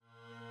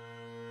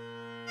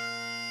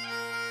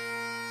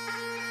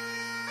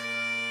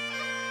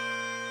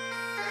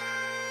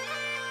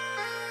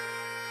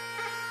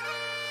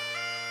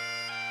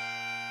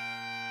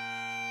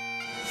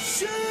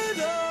Should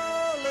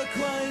all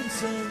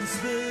acquaintance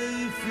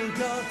be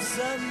forgot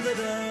and the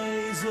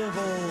days of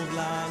old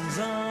lang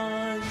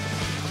syne?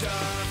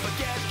 Don't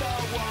forget the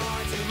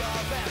ones you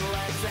love and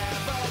let's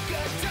have a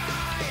good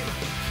time.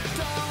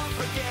 Don't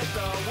forget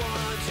the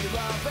ones you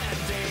love and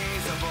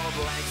days of old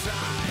lang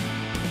syne.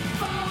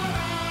 For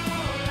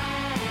old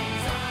lang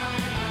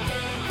syne,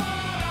 again for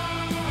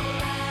old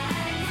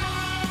lang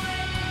syne.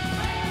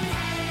 We'll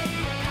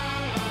take a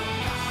couple of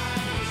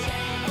times,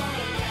 shame for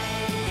the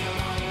days of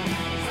old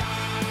lang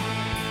syne.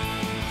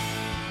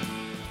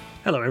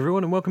 Hello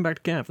everyone and welcome back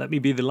to Gav. Let me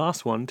be the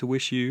last one to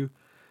wish you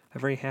a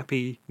very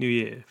happy new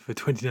year for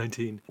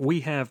 2019. We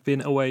have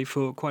been away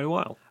for quite a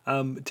while.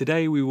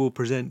 Today we will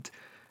present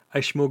a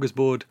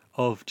smorgasbord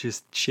of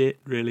just shit,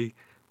 really.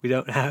 We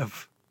don't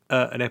have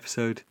an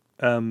episode,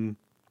 so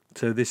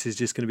this is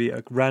just going to be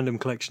a random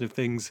collection of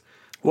things.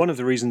 One of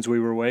the reasons we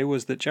were away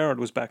was that Jared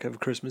was back over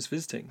Christmas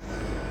visiting.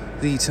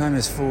 The time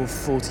is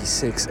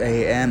 4:46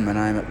 a.m. and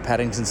I'm at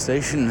Paddington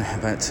Station,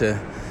 about to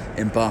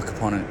embark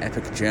upon an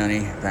epic journey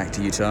back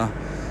to Utah.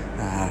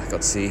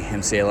 Got to see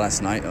MCA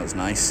last night, that was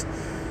nice.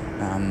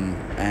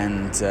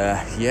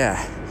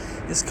 Yeah,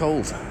 it's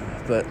cold,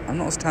 but I'm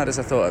not as tired as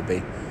I thought I'd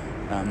be.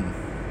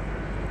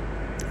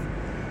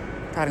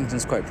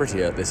 Paddington's quite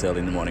pretty out this early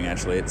in the morning,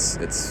 actually. It's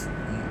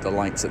the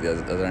lights at the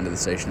other end of the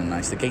station are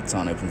nice. The gates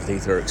aren't open for the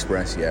Heathrow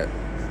Express yet.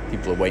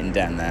 People are waiting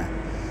down there,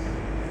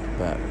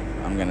 but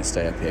I'm going to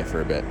stay up here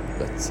for a bit.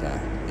 But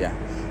yeah,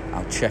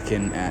 I'll check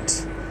in at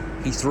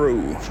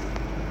Heathrow.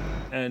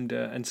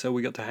 And so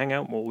we got to hang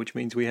out more, which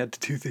means we had to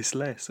do this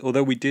less.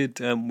 Although we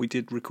did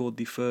record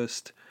the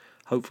first,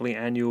 hopefully,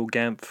 annual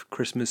GAMF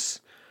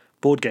Christmas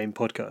board game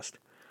podcast,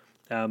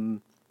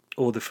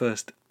 or the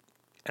first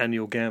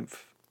annual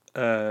GAMF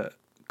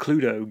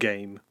Cluedo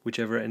game,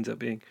 whichever it ends up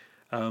being.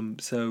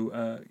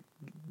 So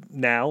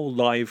now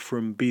live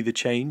from Be the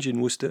Change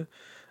in Worcester,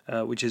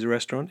 which is a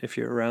restaurant. If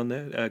you're around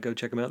there, go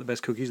check them out. The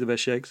best cookies, the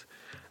best shakes.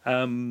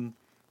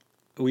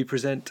 We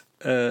present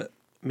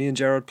me and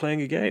Jared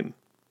playing a game.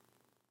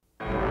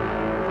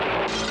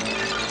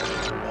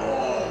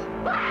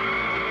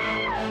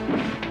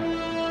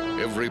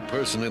 Every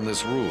person in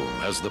this room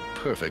has the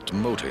perfect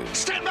motive.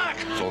 Stand back!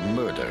 For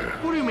murder.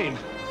 What do you mean?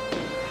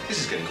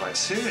 This is getting quite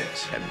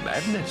serious. And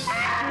madness.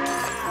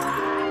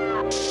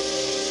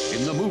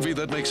 In the movie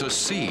that makes a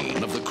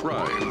scene of the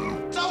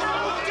crime. Don't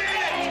hold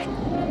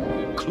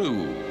it!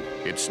 Clue.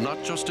 It's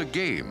not just a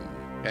game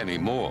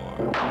anymore.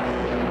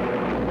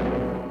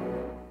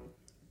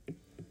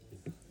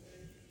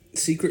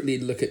 Secretly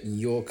look at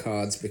your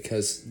cards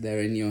because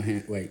they're in your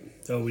hand. Wait.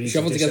 Oh, we need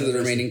Shuffle to together the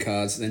this. remaining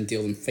cards, then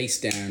deal them face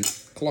down,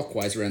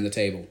 clockwise around the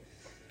table.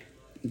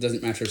 It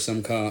doesn't matter if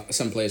some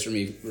players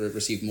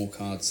receive more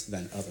cards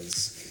than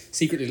others.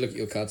 Secretly look at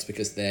your cards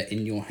because they're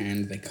in your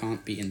hand, they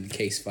can't be in the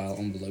case file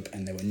envelope,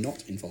 and they were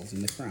not involved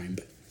in the crime.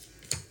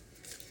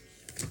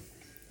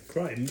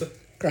 Crime?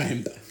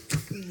 Crime.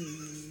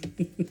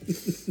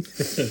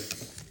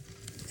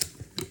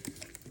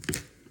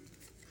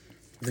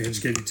 I think I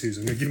just gave you two,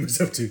 so I'm going to give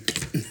myself two.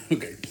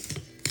 Okay.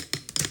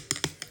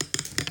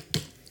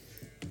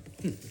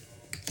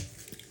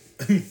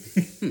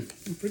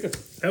 Pretty good.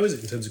 How is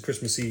it in terms of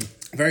Christmassy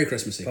Very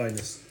Christmassy.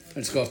 fineness?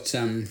 It's got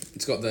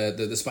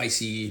the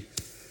spicy,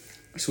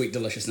 sweet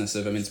deliciousness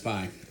of a mince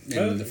pie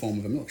in the form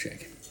of a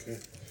milkshake. Okay.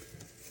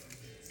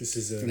 This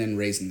is And then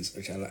raisins,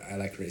 which I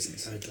like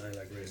raisins. I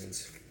like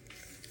raisins.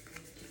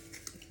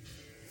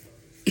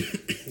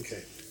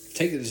 Okay,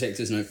 Take the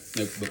detective's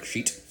notebook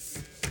sheet.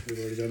 we've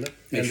already done that.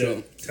 Make and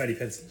sure- tidy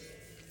pencil.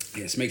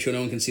 Yes, make sure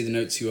no one can see the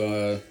notes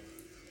you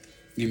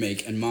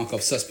make, and mark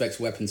off suspects,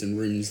 weapons, and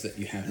runes that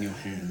you have in your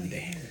hand.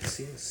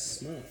 See,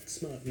 smart.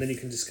 And then you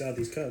can discard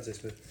these cards, I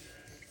suppose.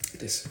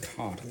 This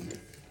card.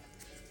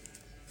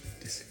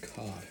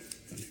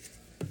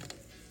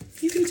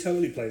 You can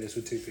totally play this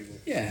with two people.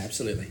 Yeah,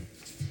 absolutely.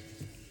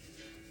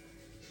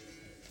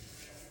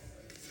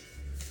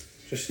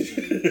 I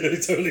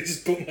totally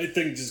just put my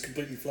thing just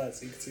completely flat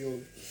so you can see all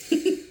of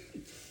it.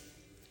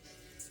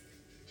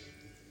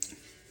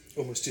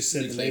 Almost just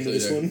said You the play name of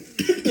this Cluedo. one.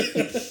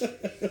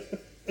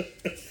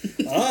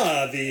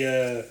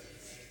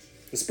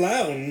 The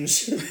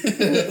Splounge.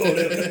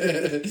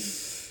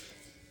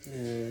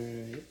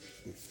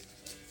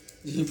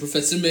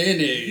 Professor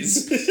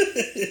Mayonnaise. The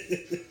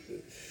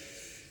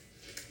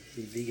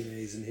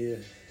veganese in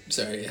here.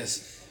 Sorry,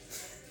 yes.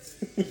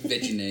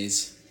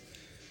 Veginase.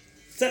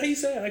 Is that how you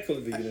say it? I call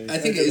it veganese. I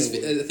think don't it is. know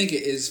what- I think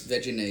it is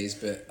veginase,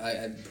 but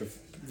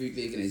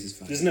veganase is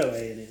fine. There's no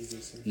A in it,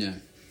 is there? No.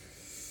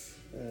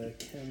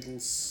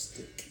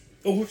 Candlestick.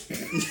 Oh!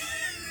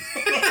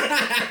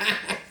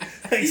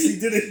 Actually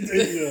did it.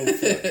 Oh,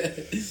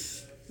 fuck.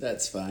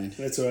 That's fine.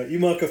 That's alright. You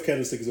mark off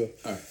candlestick as well.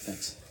 Alright,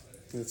 thanks.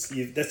 That's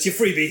your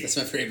freebie. That's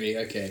my freebie,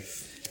 okay.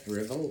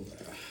 Revolver.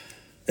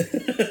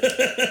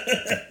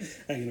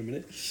 Hang on a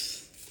minute.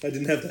 I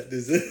didn't have that.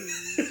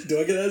 Do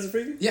I get that as a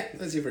freebie? Yeah,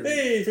 that's your freebie.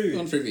 Hey, freebie.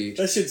 One freebie each.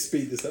 That should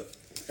speed this up.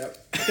 Yep.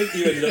 I think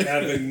you ended up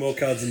having more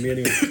cards than me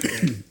anyway.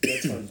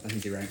 That's fine. I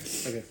think you're right.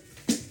 Okay.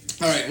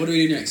 Alright, what do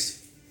we do next?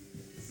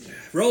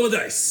 Roll a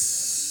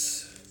dice.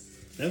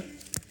 No?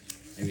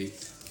 Maybe.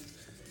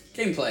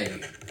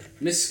 Gameplay.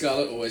 Miss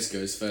Scarlet always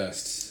goes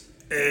first.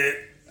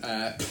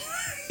 Then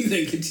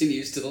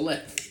continues to the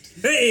left.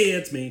 Hey,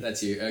 that's me.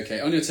 That's you.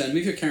 Okay, on your turn,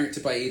 move your character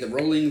by either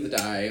rolling the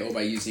die or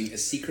by using a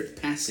secret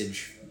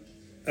passage.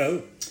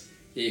 Oh.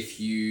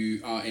 If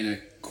you are in a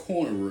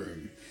corner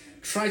room,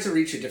 try to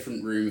reach a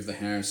different room of the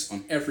house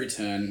on every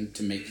turn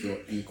to make your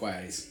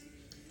inquiries.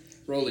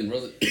 Rolling.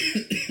 rolling.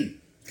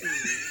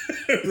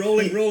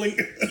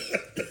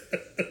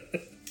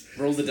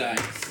 Roll the die.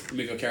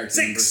 Move your character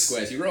 6. number of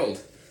squares you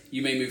rolled.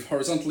 You may move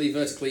horizontally,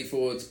 vertically,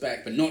 forwards,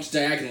 back, but not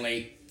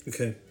diagonally.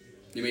 Okay.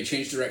 You may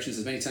change directions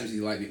as many times as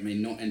you like, but you may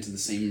not enter the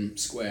same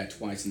square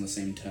twice on the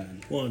same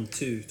turn. 1,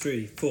 2,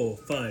 3, 4,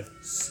 5,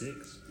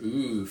 6.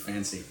 Ooh,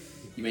 fancy.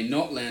 You may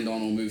not land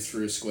on or move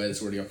through a square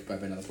that's already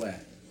occupied by another player.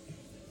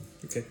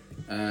 Okay.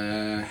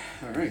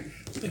 Alright.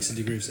 Makes a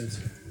degree of sense.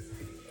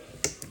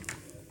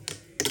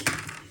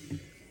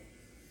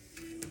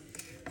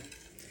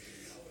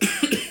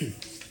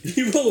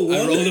 You roll a 1?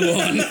 I rolled a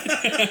 1.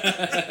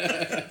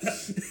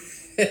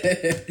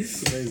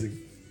 It's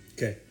amazing.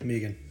 Okay, me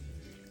again.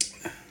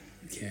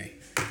 Okay.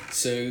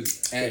 So,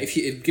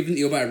 given that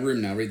you're by a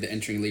room now, read the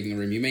entering and leaving a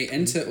room, you may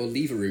enter or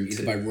leave a room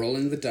either by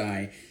rolling the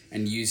die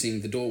and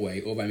using the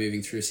doorway or by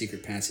moving through a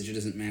secret passage. It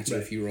doesn't matter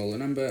if you roll a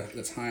number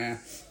that's higher,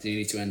 then you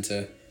need to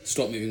enter.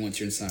 Stop moving once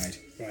you're inside.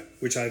 Right,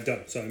 which I've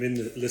done. So I'm in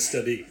the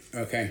study.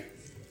 Okay.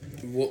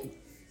 What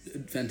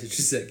advantage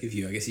does that give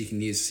you? I guess you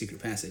can use a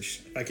secret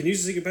passage. I can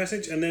use the secret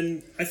passage, and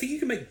then I think you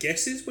can make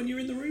guesses when you're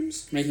in the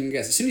rooms. Making a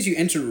guess. As soon as you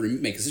enter a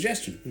room, make a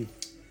suggestion.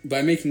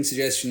 By making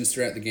suggestions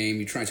throughout the game,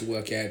 you try to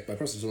work out, by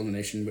process of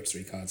elimination, which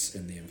 3 cards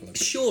in the envelope.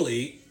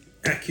 Surely,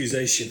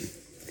 accusation.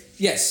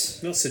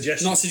 Yes. Not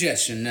suggestion. Not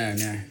suggestion, no.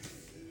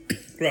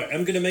 Right,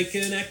 I'm going to make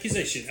an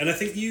accusation. And I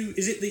think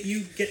is it that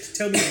you get to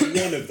tell me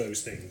one of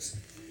those things?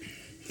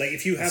 Like,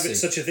 if you have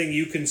such a thing,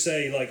 you can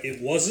say, like,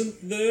 it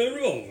wasn't the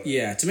revolver.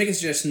 Yeah, to make a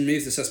suggestion,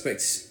 move the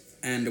suspect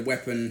and a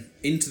weapon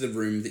into the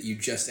room that you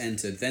just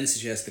entered, then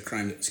suggest the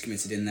crime that was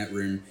committed in that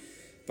room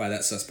by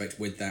that suspect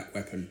with that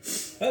weapon.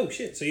 Oh,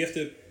 shit. So you have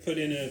to put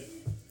in a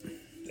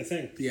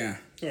thing. Yeah.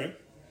 All right.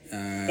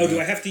 Do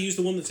I have to use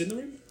the one that's in the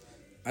room?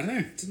 I don't know.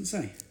 It doesn't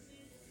say.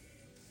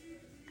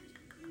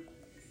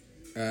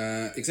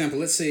 Example,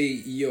 let's say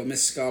you're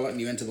Miss Scarlet and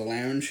you enter the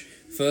lounge.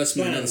 First,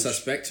 move another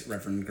suspect,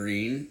 Reverend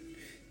Green.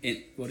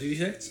 What did you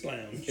say?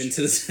 Splounge.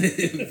 Into the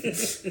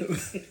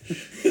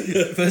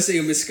first say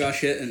you're Miss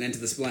Scarlet and enter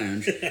the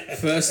splounge.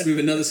 First, move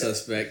another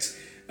suspect,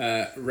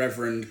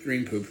 Reverend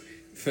Greenpoop.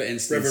 For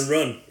instance,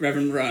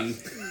 Reverend Run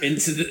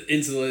into the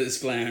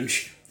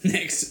splounge.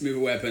 Next, move a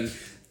weapon,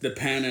 the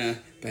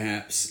panna,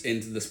 perhaps,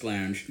 into the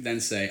splounge.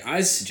 Then say,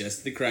 I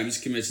suggest the crime is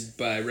committed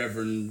by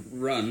Reverend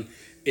Run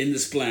in the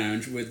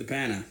splounge with the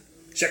panna.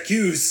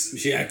 J'accuse.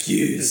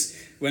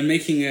 When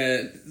making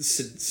a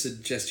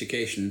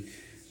suggestion,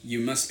 you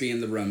must be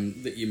in the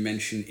room that you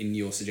mention in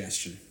your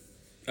suggestion.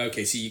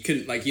 Okay, so you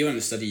couldn't, like, you're in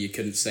a study, you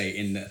couldn't say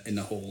in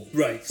the hall.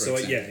 Right. So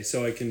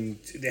so I can.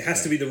 It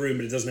has to be the room,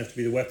 but it doesn't have to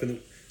be the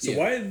weapon. So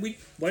why do we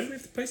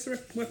have to place the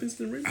weapons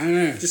in the room? I don't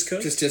know. Just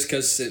because? Just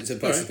because it's a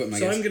place to put my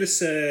guess. So I'm going to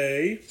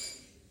say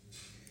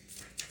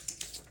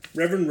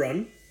Reverend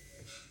Run.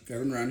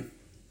 Reverend Run.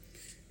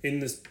 In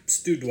the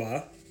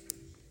stoudoir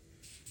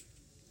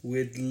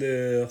with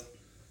le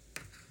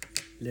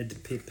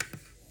pip.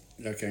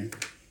 Okay.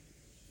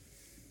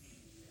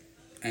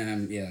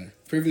 Yeah.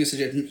 Proving a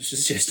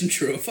suggestion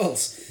true or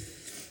false.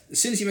 As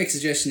soon as you make a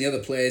suggestion, the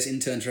other players in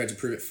turn try to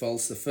prove it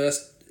false. The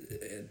first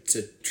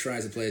to try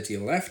is the player to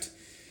your left.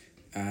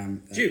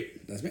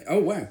 That's me. Oh,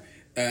 wow.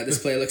 This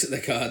player looks at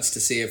their cards to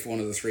see if one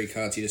of the 3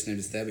 cards you just named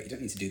is there, but you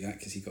don't need to do that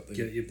because you've got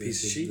your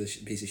piece of sheet. The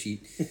piece of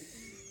sheet.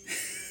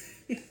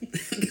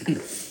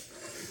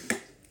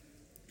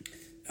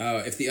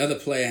 If the other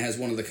player has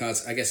one of the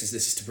cards, I guess this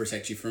is to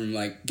protect you from,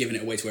 like, giving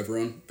it away to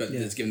everyone, but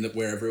it's given that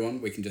we're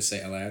everyone, we can just say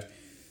it aloud.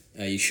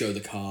 You show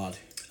the card.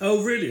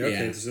 Oh, really?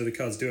 Okay, Yeah. so the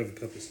cards do have a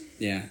purpose.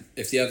 Yeah.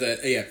 If the other,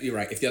 you're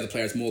right. If the other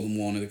player has more than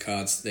one of the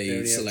cards, they only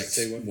have to select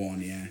say one.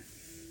 one. Yeah.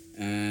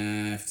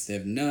 If they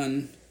have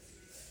none,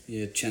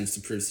 your chance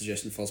to prove the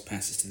suggestion false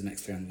passes to the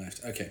next player on the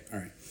left. Okay. All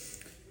right.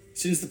 As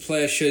soon as the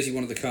player shows you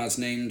one of the cards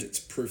named, it's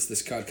proof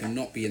this card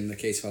cannot be in the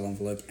case file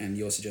envelope, and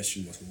your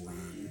suggestion was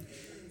wrong.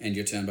 End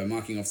your turn by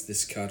marking off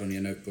this card on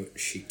your notebook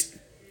sheet.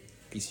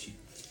 Piece of sheet.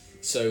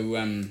 So,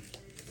 how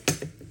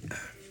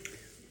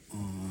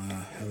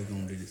are we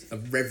going to do this? A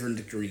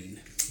Reverend Green.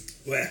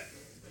 Where?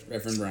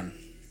 Reverend Run.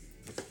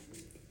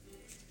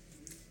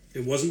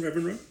 It wasn't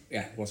Reverend Run?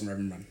 Yeah, it wasn't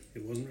Reverend Run.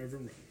 It wasn't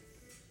Reverend Run.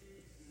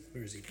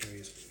 Where is he? There he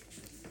is.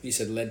 You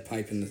said lead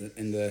pipe in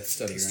the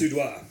study, right?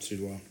 Stoudoir.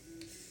 Stoudoir.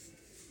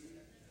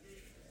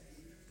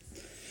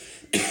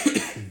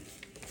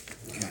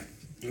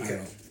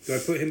 Okay. Do I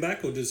put him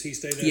back, or does he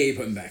stay there? Yeah, you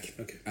put him back.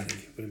 Okay. I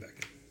think. Put him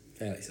back.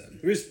 Fairly certain.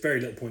 There is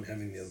very little point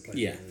having the other player.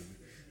 Yeah.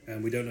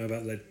 And we don't know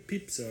about lead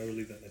peep, so I will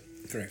leave that there.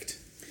 Correct.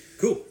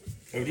 Cool.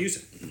 Over to you,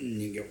 sir.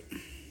 You go.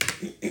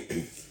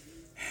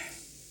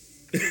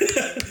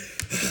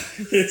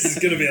 This is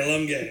going to be a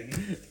long game.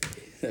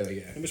 There we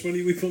go. How much money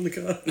do we put on the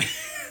card?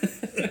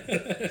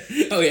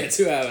 Oh yeah,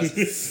 2 hours.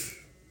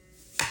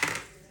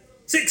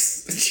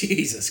 6.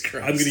 Jesus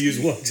Christ. I'm going to use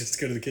 1 just to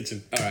go to the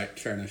kitchen. All right,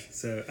 fair enough.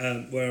 So,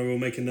 where we'll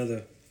make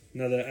another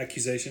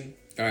accusation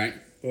All right,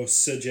 or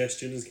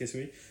suggestion, as the case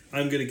may be.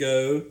 I'm going to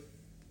go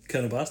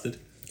Colonel Bastard,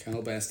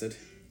 Colonel Bastard.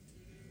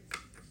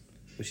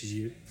 which is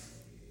you.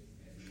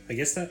 I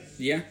guess that.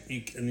 Yeah.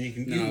 You can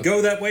No.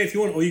 go that way if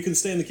you want, or you can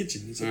stay in the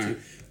kitchen. It's up to you.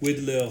 Alright. With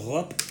le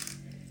rap.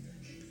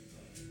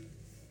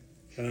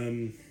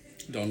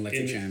 Don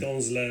Leckercham.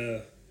 Dans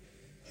la...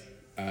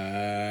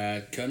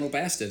 Colonel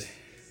Bastard.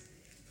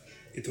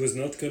 It was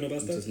not Colonel It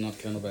Bastard? is not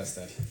Colonel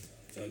Bastard.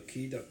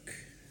 Okie doke.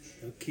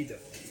 Okie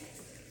doke.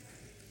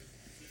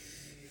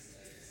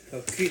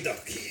 Okie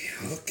dokie.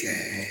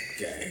 Okay.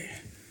 Okay.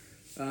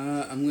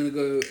 I'm gonna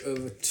go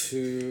over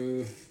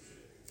to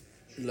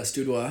La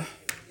Studois.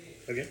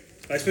 Okay.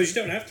 I suppose you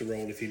don't have to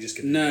roll if you just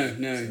get... No.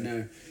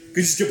 You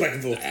just go back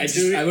and forth.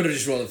 I would have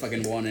just rolled a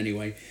fucking 1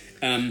 anyway.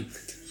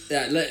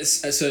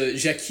 Let's. So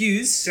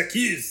j'accuse.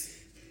 J'accuse.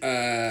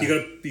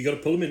 You gotta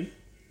pull him in.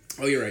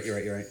 Oh, you're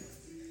right.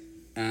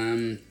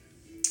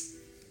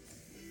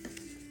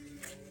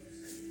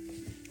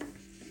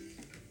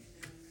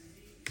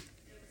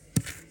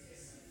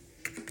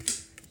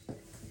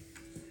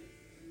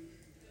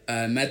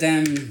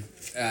 Madame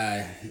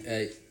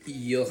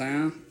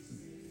Yorin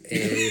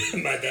et,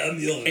 Madame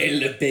Yorin. et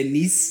le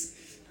pénis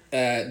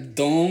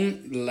dans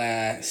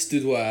la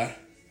Studois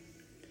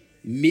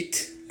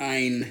mit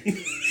ein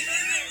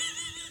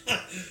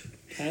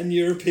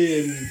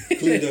Pan-European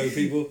Cluedo,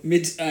 people.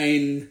 mit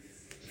ein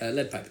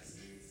leadpipe.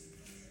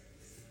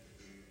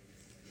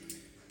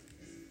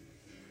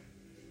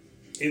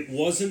 It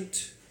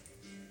wasn't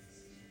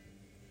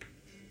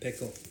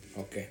pickle.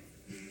 Okay.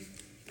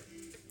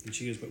 And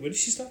she goes, but where did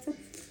she start from?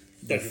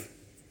 Def.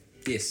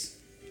 Yes.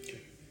 Okay.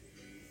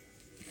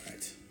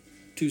 Right.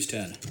 2's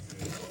turn.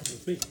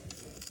 That's me.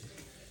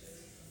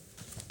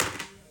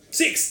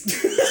 6!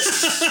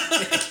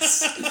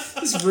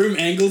 This room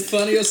angled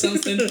funny or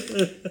something?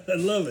 I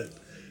love it.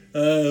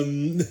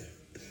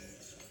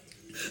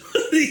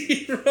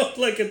 You rolled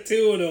like a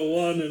 2 and a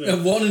 1 and A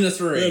 1 and a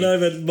 3. and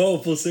I've had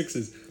multiple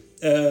 6s.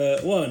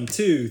 1,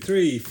 2,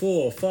 3,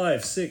 4,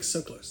 5, 6.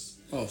 So close.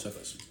 Oh, so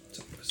close.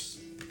 So close.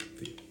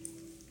 For you.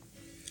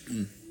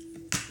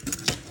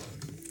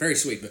 Very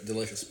sweet, but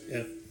delicious.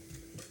 Yeah.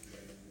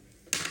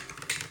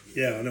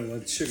 Yeah, I know. Well,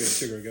 it's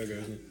sugar a go-go,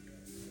 isn't it?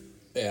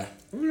 Yeah.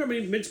 I wonder how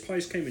many mince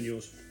pies came in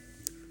yours.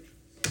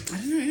 I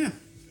don't know, yeah.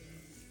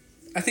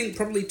 I think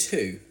probably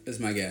 2 is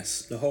my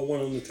guess. The whole one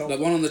on the top? Like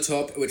 1 on the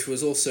top, which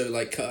was also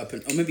like cut up,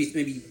 and or maybe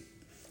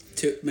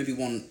 2, maybe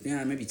 1,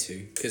 yeah, maybe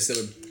 2, because there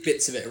were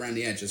bits of it around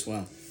the edge as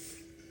well.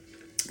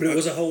 But it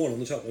was a whole one on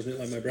the top, wasn't it?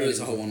 Like my brownie. There was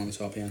a whole one on the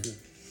top, yeah.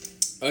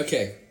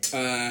 Okay,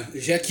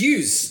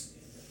 j'accuse.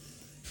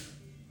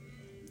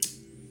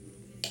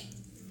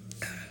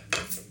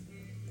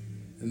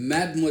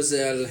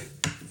 Mademoiselle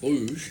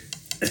Rouge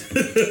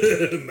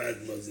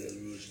Mademoiselle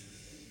Rouge.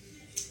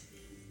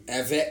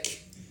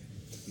 avec.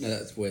 No,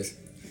 that's weird.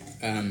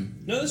 No,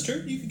 that's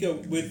true. You could go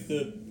with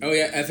the... Oh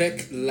yeah,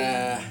 avec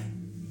la.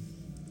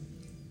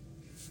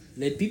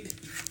 Les pipes.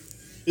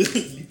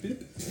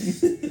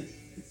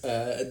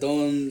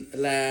 Dans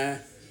la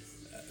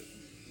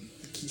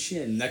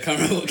kitchen. I can't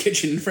remember what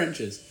kitchen in French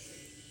is.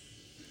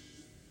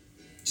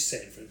 Just say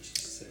it in French.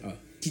 Just say it. Oh,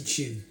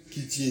 kitchen.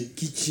 Kitchen.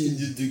 Kitchen.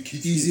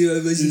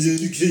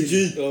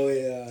 Oh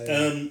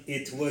yeah.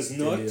 It was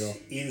not Yeah.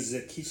 in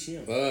the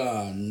kitchen.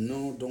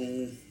 Non,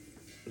 dans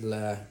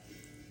la.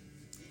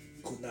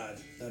 Nah, I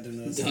don't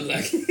know. Dans la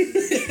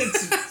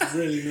It's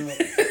really not.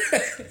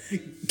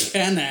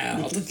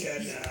 canal.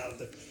 Canal.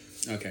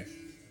 Okay.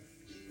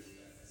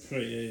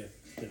 Right, yeah.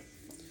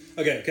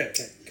 Okay.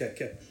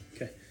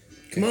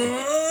 Come on,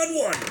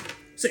 1.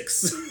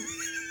 6.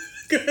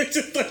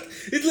 Just like,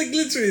 it's like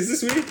literally, is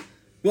this me?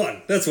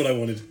 1. That's what I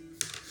wanted.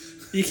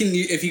 You can,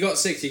 if you got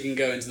 6, you can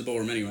go into the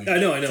ballroom anyway. I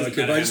know, I Doesn't could.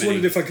 But matter I just how many.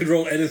 wondered if I could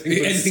roll anything.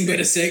 Anything but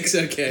a 6?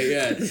 Okay,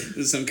 yeah.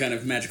 There's some kind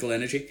of magical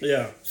energy.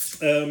 Yeah.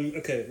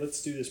 Okay,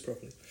 let's do this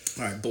properly.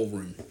 Alright,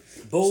 ballroom.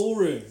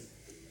 Ballroom.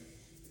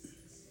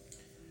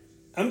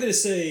 I'm going to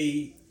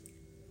say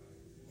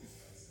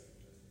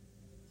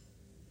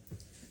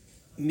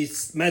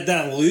Miss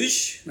Madame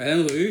Rouge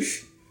Madame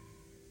Rouge,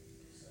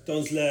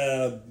 dans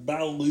la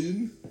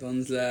ballroom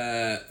dans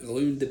la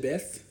room de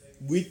Beth.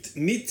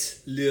 mit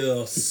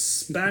le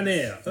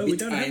spanner. Oh, we Mit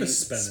don't have ein a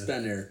spanner.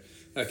 Spanner.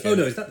 Okay. Oh,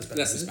 no, is that the spanner?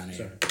 That's the is it? spanner.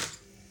 Sorry.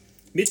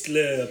 Mit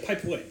le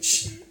pipe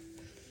wedge.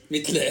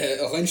 Mit le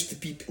orange de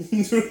pipe.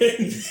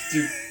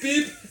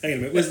 Beep. Hang on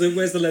a minute.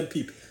 Where's the lead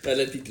peep?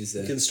 Le pipe is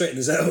there. Can straighten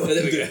this out. Oh,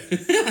 there we go.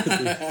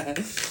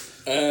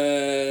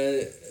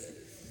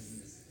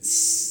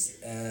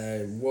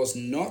 Was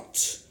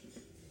not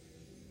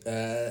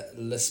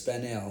Le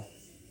Spanel.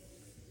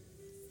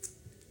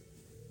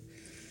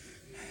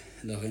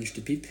 L'orange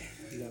de pipe.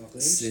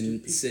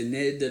 Ce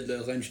n'est de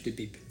l'orange de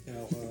pipe.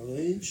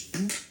 Orange.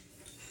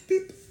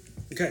 Beep.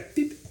 Okay.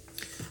 Beep.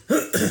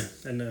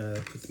 And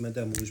put the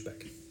Madame Rouge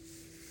back.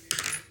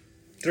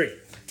 3.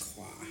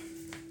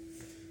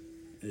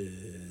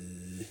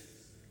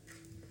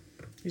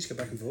 You just go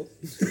back and forth.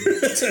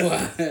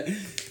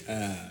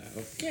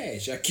 Okay,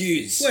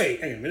 j'accuse. Wait,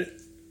 hang on a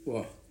minute.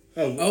 What?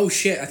 Oh,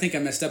 Shit, I think I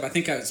messed up. I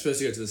think I was supposed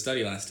to go to the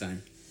study last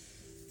time.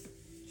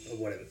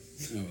 whatever.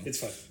 Oh, well. It's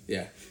fine.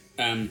 Yeah.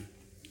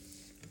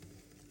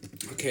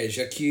 Okay,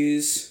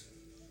 j'accuse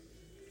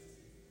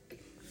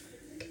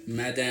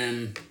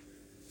Madame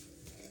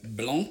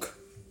Blanc.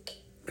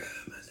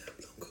 Madame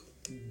Blanc.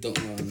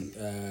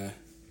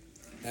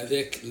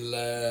 Avec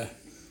la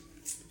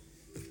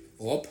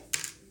robe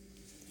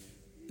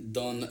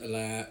dans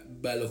la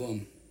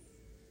ballroom.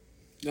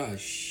 Ah,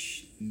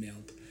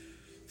 merde.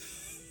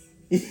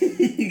 Do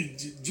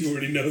you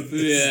already know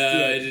this?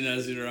 Yeah, I did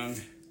not do it wrong.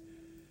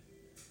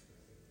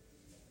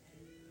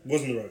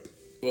 Wasn't the rope.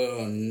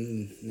 Oh,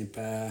 n'est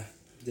pas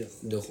de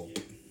robe.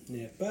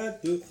 N'est pas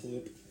de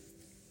rope.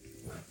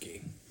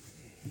 Okay.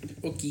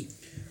 Okay.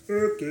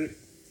 Okay.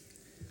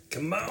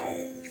 Come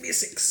on, give me a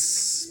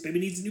 6. Baby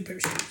needs a new pair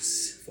of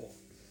shoes. 4.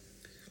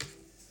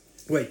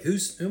 Wait, who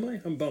am I?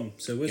 I'm Bum.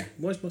 So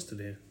why's Mustard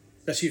here?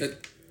 That's you.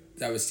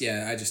 That was,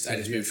 yeah, I just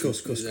moved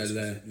of course.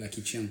 La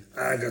kitchen.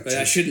 I got But you.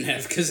 I shouldn't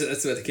have, because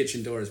that's where the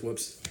kitchen door is.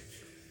 Whoops.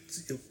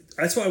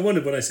 That's what I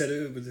wondered when I said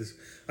it. With this.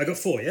 I got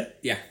 4, yeah?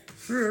 Yeah.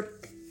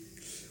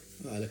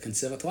 Le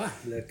conservatoire.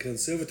 Le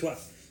Conservatoire.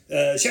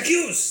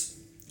 J'accuse!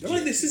 I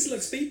like this. This is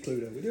like Speed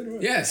Cluedo. We're doing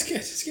alright. Yeah, it's good.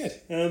 It's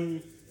good.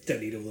 Don't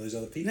need all those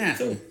other people. Nah.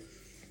 Cool.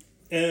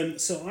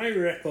 So I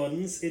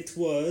reckons it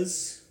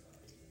was...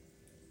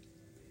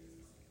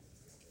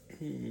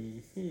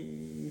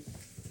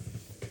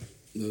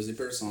 Nosy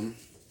person.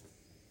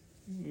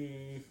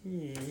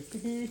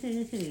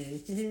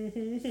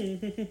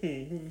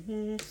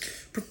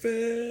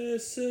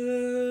 Professor...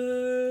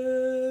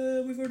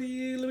 We've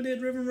already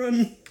eliminated Reverend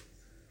Run.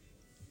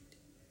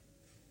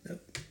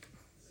 Nope.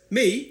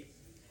 Me?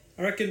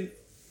 I reckon...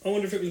 I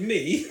wonder if it was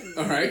me.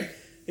 Alright.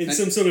 In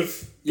some sort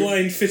of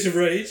blind fit of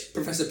rage.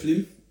 Professor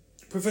Plume.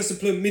 Professor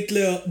Plum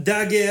Mittler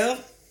Daguerre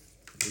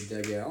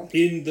Daguerre.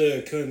 in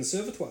the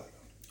Conservatoire.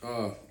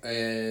 Oh,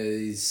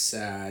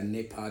 ça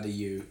n'est pas de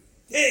you.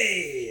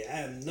 Hey,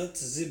 I'm not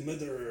the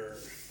murderer.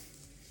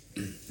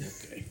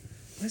 Okay.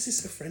 Why is this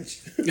so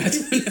French? I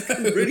don't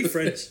know. Really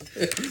French.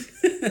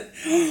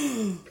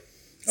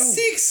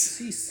 6!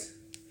 6.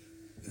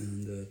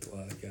 1, 2,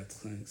 3, 4,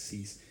 5,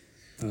 6.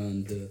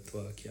 1, 2,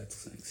 3, 4,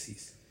 5,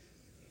 6.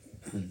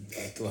 1, 2,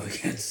 3, 4,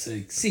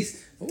 5,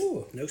 6.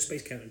 Oh! No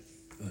space counting.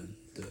 1,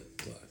 2, 3,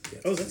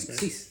 4, Oh, that's 5, nice.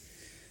 6.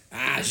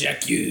 Ah,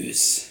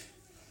 j'accuse.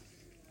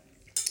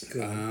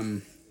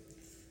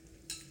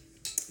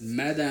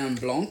 Madame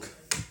Blanc.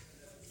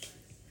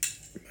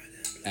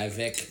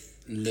 Avec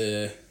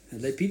les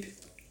pipes.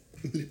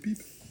 Les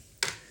pipes.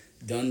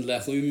 Dans la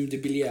room de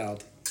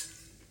billard.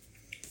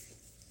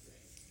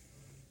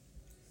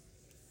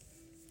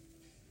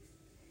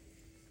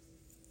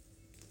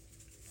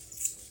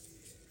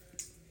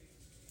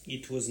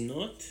 It was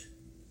not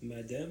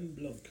Madame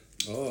Blanc.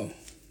 Oh,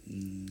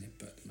 n'est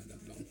pas Madame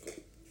Blanc.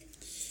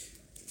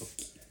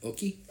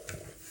 Ok.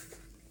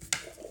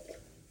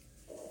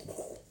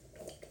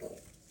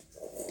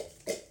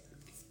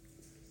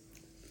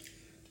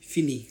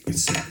 Fini.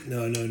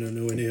 No,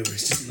 nowhere near.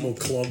 It's just more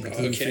clogged than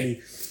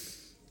Okay.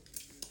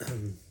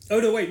 Fini. Oh,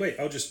 no, wait.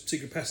 I'll just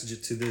secret passage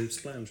it to the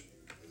splounge.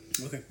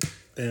 Okay.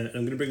 I'm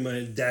going to bring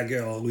my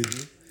dagger with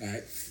me.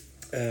 Alright.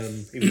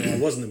 Even though I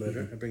wasn't a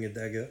murderer, I bring a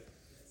dagger.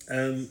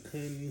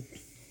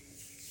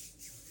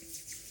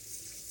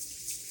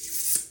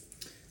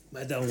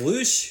 Madame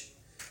Rouge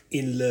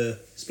in le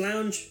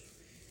splounge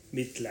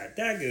mit la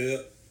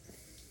dagger.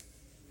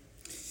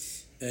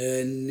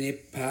 N'est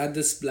pas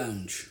de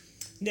splounge.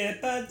 N'est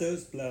pas de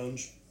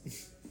splounge.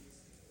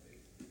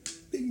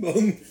 Bing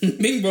bong.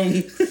 Bing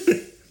bong.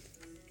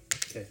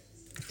 Okay.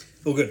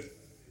 All good.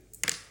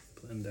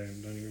 Plan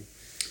down, dining room.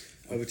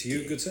 Over to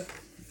you, good sir.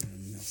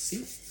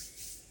 Merci.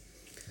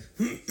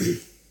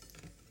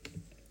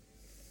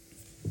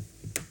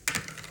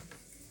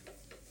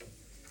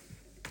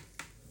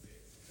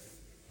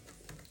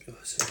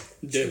 Oh, so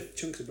Deux.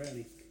 chunks of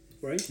brownie.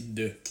 Right?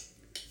 Deux.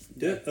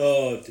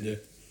 Oh, Deux.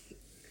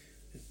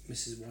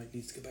 Mrs. White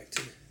needs to go back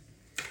to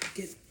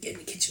get in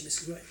the kitchen,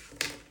 Mrs. White.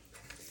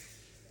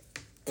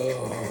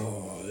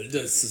 Oh,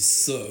 this is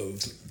so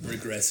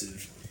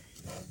regressive.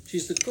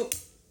 She's the cook.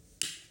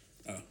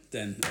 Oh,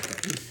 then,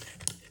 okay.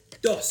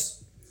 Dos.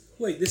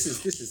 Wait, this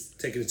is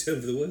taking a turn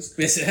for the worse.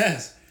 Yes, it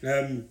has.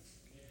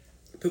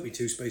 Put me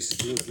 2 spaces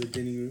towards the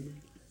dining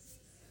room.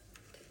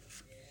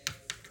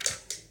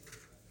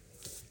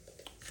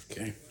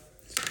 Okay.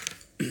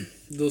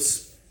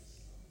 Dos.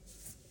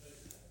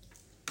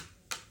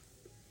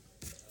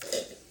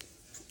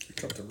 I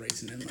dropped a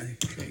raisin in my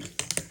cake.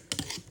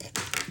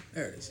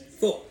 There it is.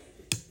 4.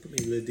 Put me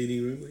in the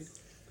dining room, wait.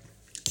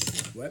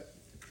 What?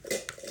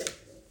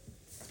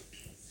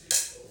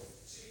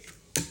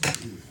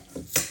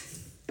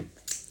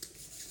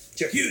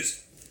 Jack Hughes.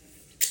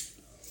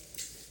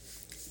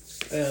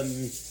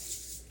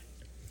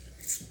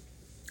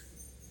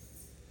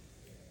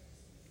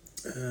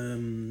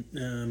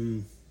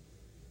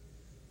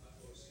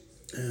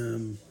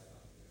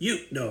 You.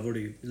 No, I've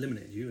already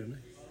eliminated you, haven't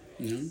I?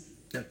 Ja.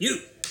 Now, you!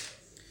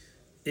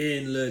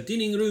 In the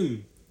dining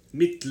room,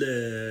 mit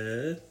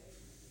le...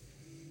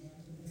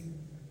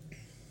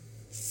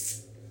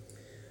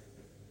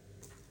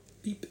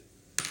 Beep.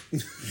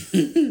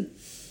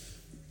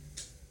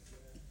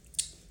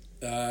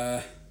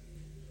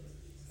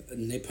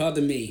 N'est pas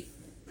de me.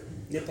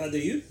 N'est pas de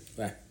you?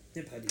 Ouais.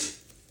 N'est pas de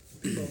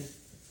you. Bon.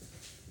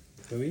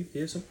 Are we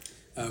here some?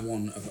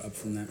 One up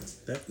from there.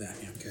 There? There,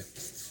 yeah. Okay.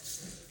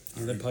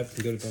 And then pipe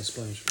can go to Buzz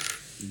Splash.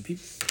 Peep.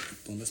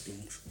 Dans la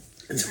blanche.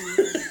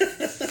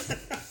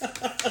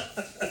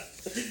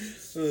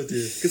 Oh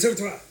dear.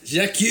 Conservatoire.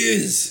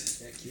 J'accuse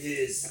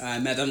Yes.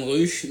 Madame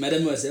Ruche,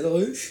 Mademoiselle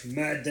Ruche.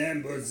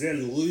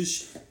 Mademoiselle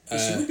Rouge.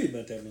 Je vous dis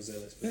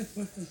Mademoiselle.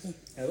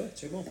 Ah ouais,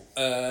 c'est bon.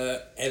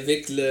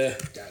 Avec le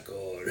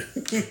D'accord.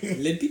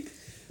 les pipes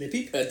Les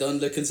pipes dans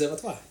le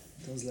conservatoire.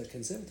 dans le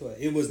conservatoire.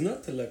 It was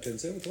not le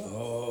conservatoire.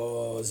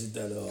 Oh, zut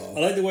alors. I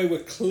like the way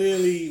we're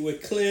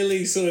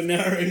clearly sort of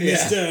narrowing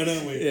this down,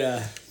 aren't we?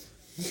 Yeah.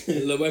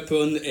 Le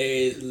weapon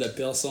est la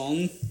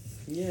personne.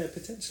 Yeah,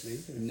 potentially.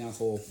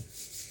 Naho.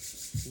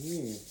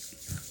 Ooh.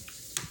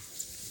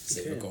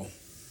 C'est Okay. encore.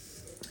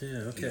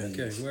 Yeah,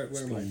 okay. Where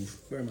am I?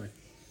 Where am I?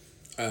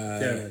 Uh,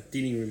 There,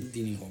 dining room.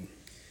 Dining hall.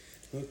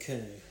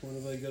 Okay, what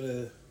have I got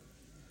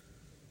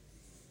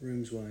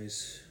rooms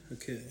wise?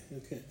 Okay.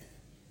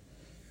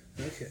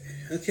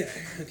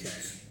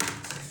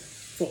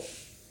 Four.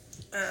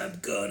 I'm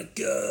gonna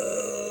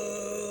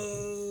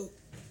go.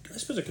 I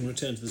suppose I can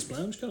return to this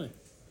lounge, can't I?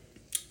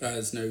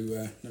 There's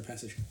no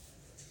passage.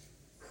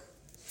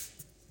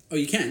 Oh,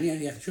 you can,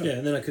 yeah, sure. Yeah,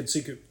 and then I could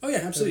secret. Oh, yeah,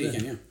 absolutely, Over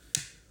you there. can,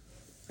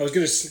 I was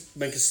going to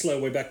make a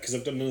slow way back because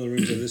I've done another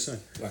rooms over this side.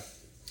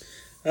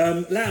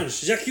 yeah.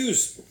 Lounge, Jacques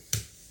Hughes.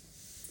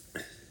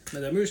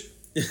 Madame Rouge.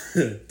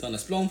 Dans la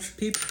blanche,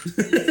 pipe.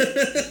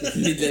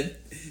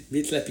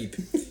 Mit la pipe.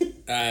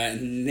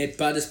 N'est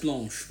pas de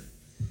blanche.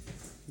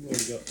 What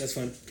have we got? That's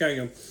fine.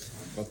 Carrying on.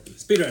 Okay.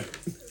 Speed round.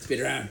 Spit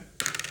around.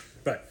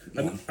 Right.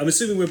 Go on. I'm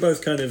assuming we're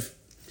both kind of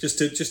just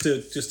to.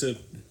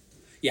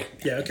 Yeah.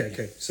 Yeah.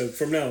 Okay. So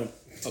from now on.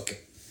 Okay.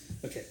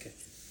 Okay.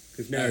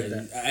 We've narrowed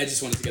that. I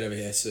just wanted to get over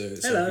here so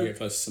Hello. we can get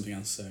close to something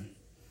else. So.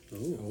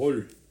 Oh.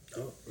 Roll.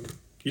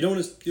 You don't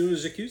want to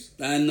Jacques Hughes?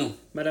 No.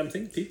 Madame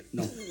thing, peep.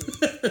 No.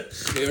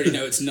 We already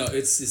know it's not.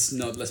 It's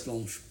not Les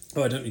Blanche.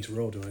 Oh, I don't need to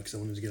roll, do I? Because I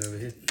wanted to get over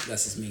here.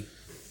 That's just me.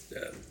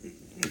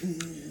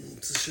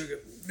 What's the sugar?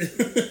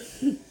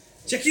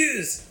 Jacques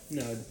Hughes.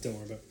 No, don't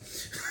worry about it.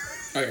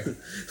 Okay.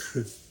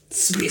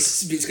 Speed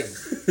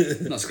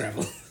Scrabble. Not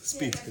Scrabble.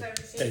 Speed.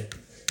 Hey.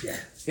 Yeah.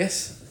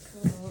 Yes.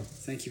 Cool.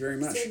 Thank you very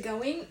much. Still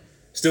going?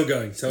 Still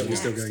going. Totally Yeah.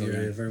 still going. Still Yeah,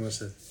 going. yeah, very much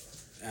so.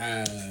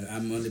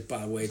 I'm on the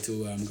pathway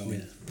to going.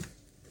 Yeah.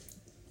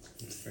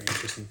 Very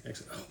interesting.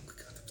 Excellent. Oh my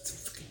god, that's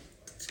fucking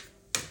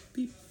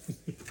beep.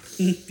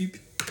 Beep.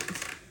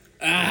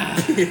 Ah.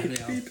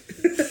 Beep.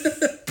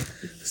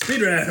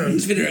 Speed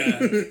round. Spin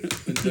around.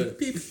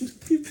 Beep.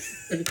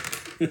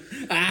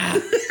 Ah.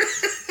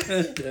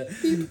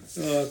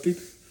 Oh, beep.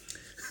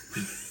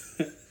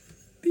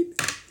 Beep.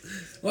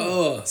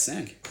 Oh,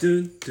 sank.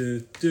 Dun.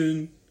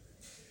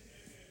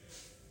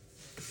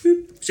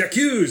 Beep. Jacques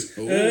Hughes.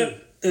 Oh.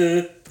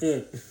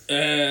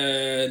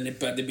 N'est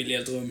pas de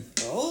billardroom.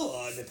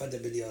 Oh, n'est pas de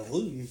billard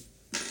room.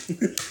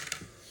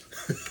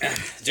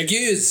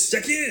 J'accuse.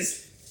 Jacques Hughes.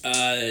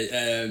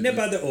 N'est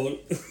pas de hall.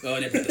 Oh,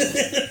 n'est pas de.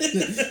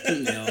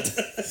 Merde.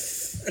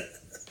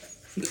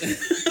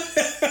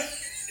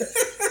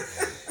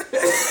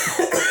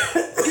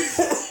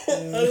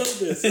 I love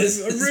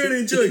this. I'm really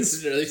enjoying This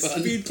is really fun.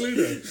 Speed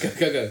Cluedo.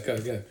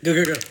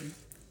 Go. Go.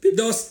 Beep.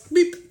 Dos.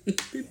 Beep.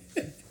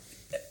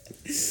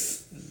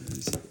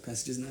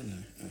 Passages in there? No.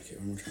 Okay,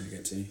 what am I trying to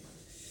get to?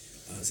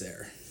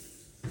 There.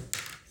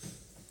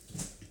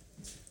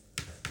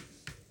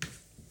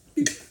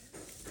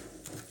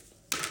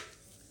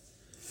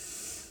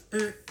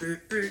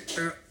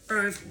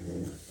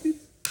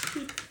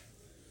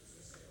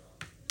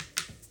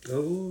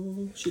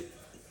 Oh shit.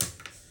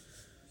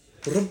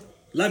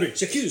 Library.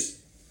 Jacques Hughes.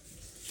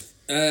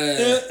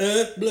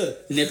 Bleu.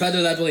 N'est pas de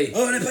l'abri.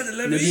 Oh, n'est pas de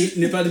library.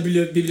 N'est pas de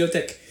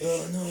bibliothèque.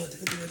 Oh non, n'est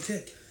pas de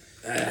bibliothèque.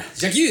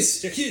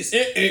 J'accuse. Jacques Hughes.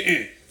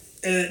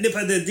 N'est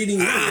pas de dining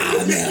room.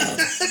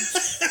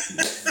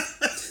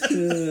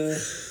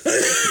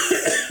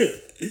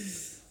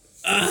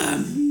 Ah,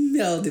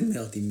 merde.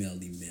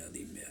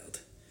 Merde.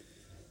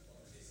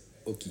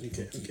 Ok.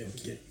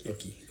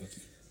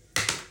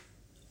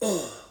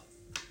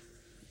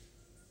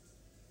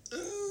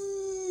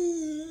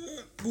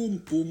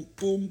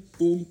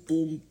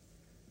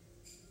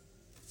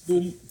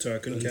 Boom. Sorry, I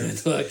couldn't count.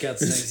 3, 4,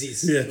 5,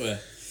 6. Yeah. Ouais.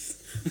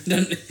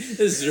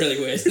 This is really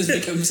weird. This has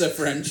become so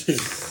French.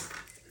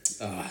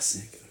 Ah,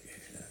 snake.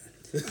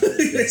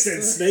 Okay. They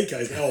said snake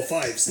eyes. Oh,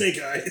 5.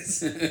 Snake eyes.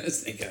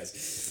 Snake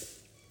eyes.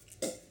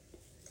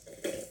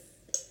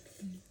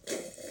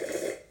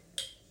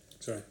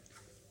 Sorry.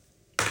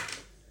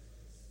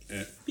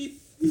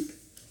 Beep.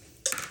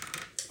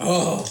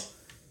 Oh.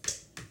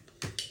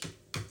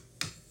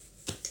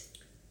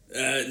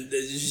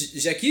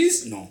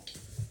 J'accuse? Non.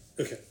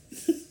 Okay.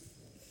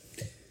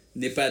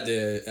 N'est pas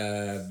de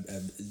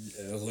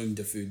room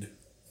de food.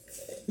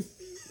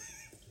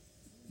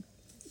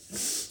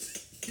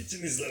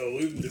 Kitchen is the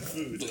room de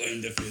food.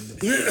 Room de food.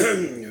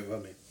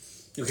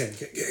 Okay.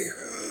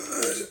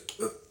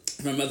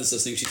 My mother's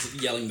listening. She's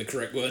yelling the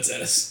correct words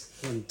at us.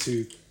 1,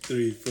 2,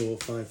 3, 4,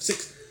 5,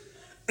 6.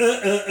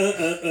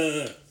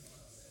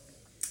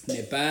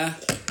 N'est pas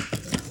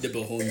de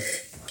Bohon.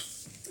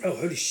 Oh,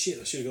 holy shit!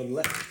 I should have gone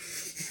left.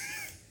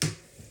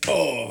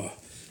 Oh,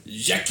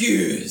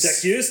 J'accuse.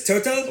 J'accuse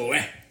total.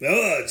 Ouais.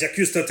 Oh,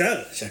 j'accuse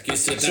total.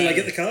 J'accuse total. Shall I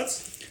get the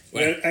cards?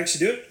 Ouais.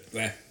 Actually do it.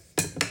 Ouais.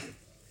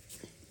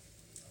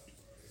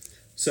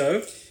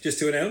 So, just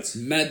to announce.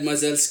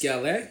 Mademoiselle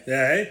Scarlet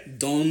Yeah.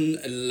 dans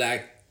la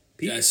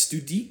Pipe.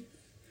 studie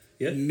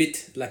Yeah.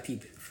 mit la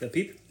pipe. The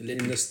peep Le in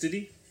peep. the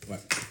study. Ouais.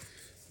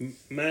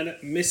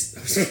 Miss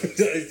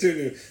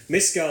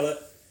Scarlet,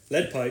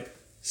 lead pipe,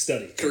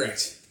 study.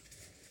 Correct.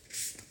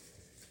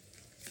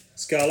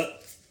 Scarlet,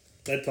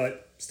 lead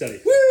pipe, study.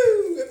 Woo!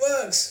 It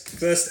works.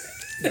 First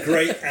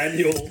great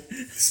annual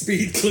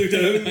Speed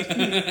Cluedo.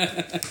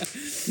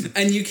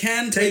 And you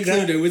can take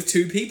that. Cluedo with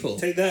two people.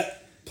 Take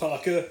that,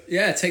 Parker.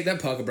 Yeah, take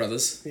that, Parker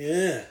Brothers.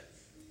 Yeah.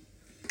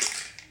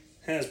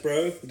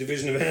 Hasbro,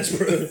 division of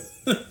Hasbro.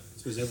 I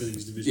suppose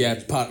everything's division.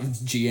 Yeah, part of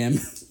GM.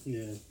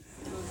 Yeah.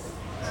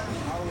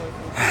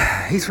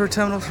 Heathrow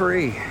Terminal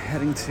 3,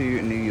 heading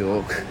to New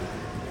York.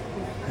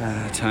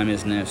 Time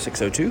is now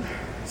 6:02,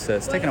 so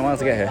it's taken a while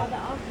to get here.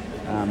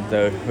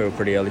 Though we were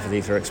pretty early for the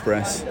Heathrow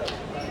Express.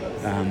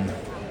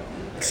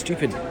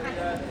 Stupid.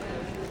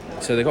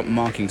 So they've got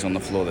markings on the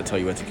floor that tell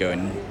you where to go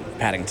in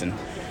Paddington,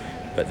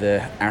 but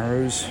the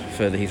arrows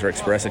for the Heathrow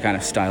Express are kind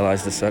of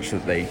stylized as such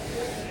that they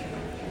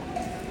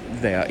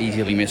are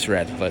easily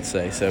misread, let's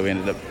say. So we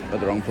ended up at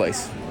the wrong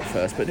place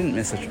first, but didn't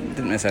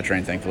miss our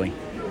train, thankfully.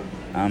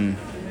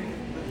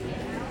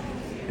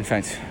 In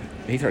fact,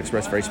 Heathrow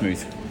Express very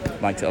smooth,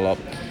 liked it a lot.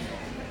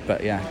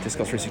 But yeah, just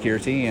got through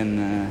security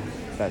and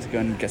about to go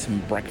and get some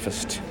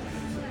breakfast.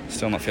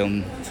 Still not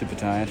feeling super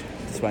tired,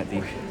 despite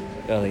the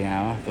early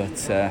hour,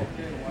 but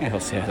yeah, we'll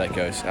see how that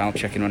goes. I'll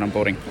check in when I'm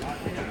boarding.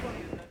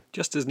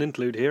 Just as an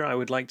interlude here, I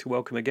would like to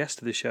welcome a guest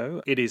to the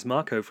show. It is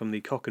Marco from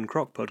the Cock and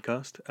Croc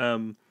podcast,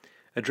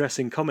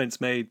 addressing comments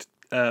made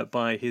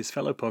by his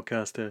fellow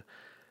podcaster,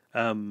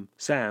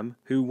 Sam,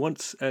 who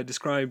once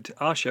described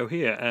our show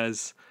here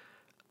as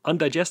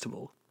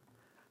undigestible.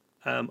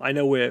 I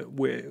know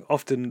we're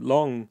often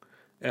long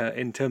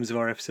in terms of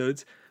our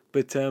episodes,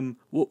 but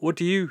what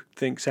do you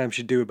think Sam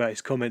should do about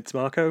his comments,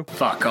 Marco?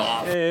 Fuck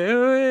off.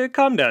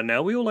 Calm down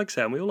now. We all like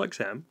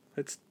Sam.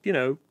 It's,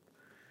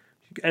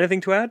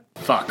 anything to add?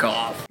 Fuck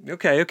off.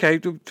 Okay.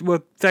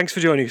 Well, thanks for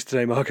joining us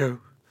today, Marco.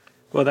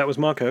 Well, that was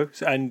Marco,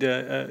 and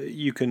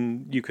you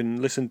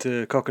can listen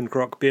to Cock and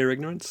Croc Beer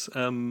Ignorance,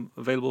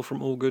 available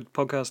from all good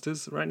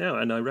podcasters right now,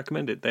 and I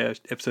recommend it. Their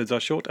episodes are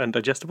short and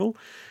digestible,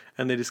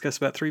 and they discuss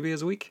about 3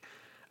 beers a week.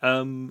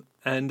 And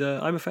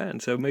I'm a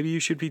fan, so maybe you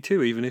should be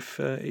too, even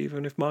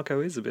if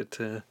Marco is a bit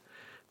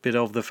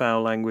of the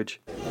foul language.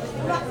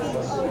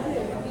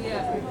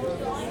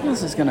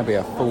 This is going to be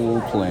a full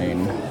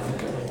plane.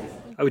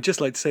 I would just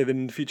like to say that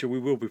in the future we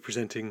will be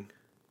presenting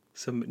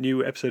some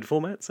new episode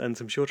formats and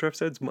some shorter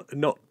episodes.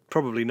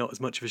 Probably not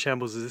as much of a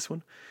shambles as this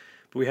one,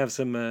 but we have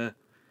some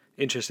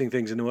interesting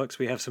things in the works.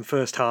 We have some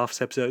first halves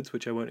episodes,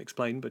 which I won't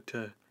explain, but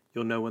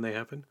you'll know when they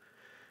happen.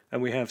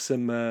 And we have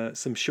some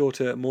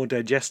shorter, more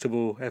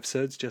digestible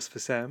episodes just for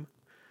Sam,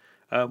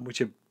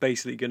 which are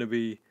basically going to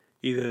be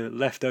either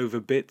leftover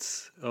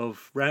bits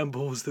of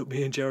rambles that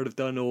me and Jared have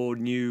done, or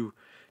new,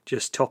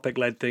 just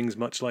topic-led things,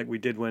 much like we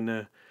did when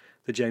the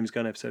James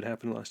Gunn episode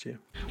happened last year.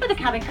 Will the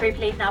cabin crew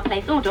please now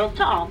place all doors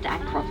to armed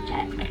and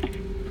cross-check?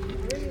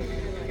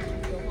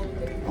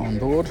 On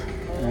board,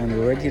 and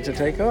we're ready to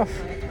take off.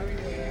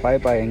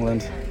 Bye-bye,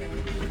 England.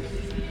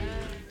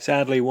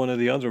 Sadly, one of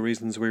the other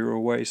reasons we were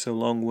away so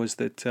long was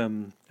that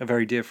a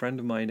very dear friend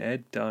of mine,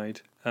 Ed,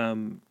 died.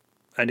 And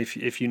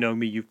if you know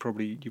me, you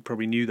probably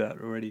knew that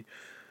already.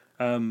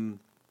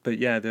 But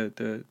yeah,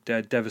 the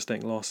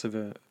devastating loss of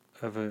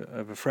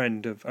a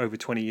friend of over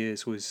 20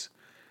 years was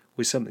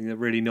something that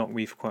really knocked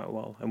me for quite a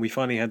while. And we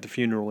finally had the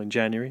funeral in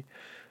January,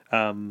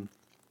 and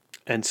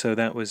so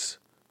that was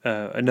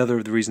another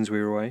of the reasons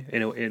we were away.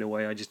 In a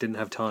way, I just didn't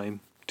have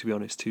time, to be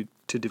honest, to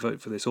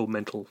devote for this, all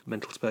mental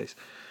space.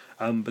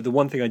 But the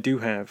one thing I do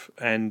have,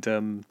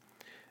 and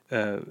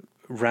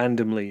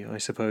randomly, I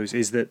suppose,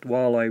 is that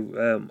while I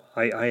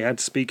had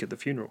to speak at the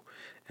funeral,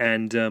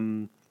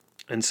 and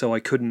so I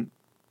couldn't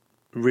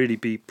really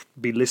be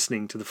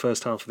listening to the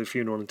first half of the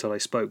funeral until I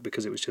spoke,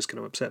 because it was just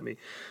going to upset me.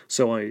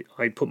 So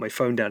I put my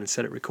phone down and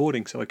set it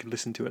recording so I could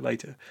listen to it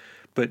later.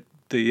 But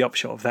the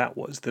upshot of that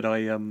was that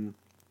I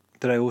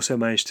also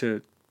managed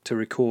to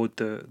record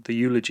the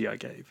eulogy I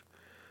gave,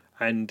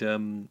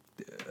 and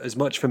as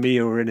much for me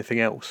or anything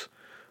else,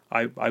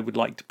 I would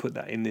like to put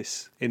that in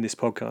this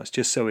podcast,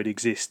 just so it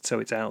exists, so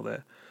it's out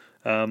there.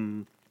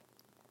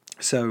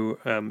 So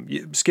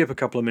skip a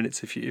couple of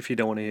minutes if you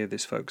don't want to hear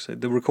this, folks.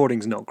 The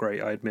recording's not great,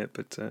 I admit,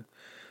 but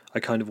I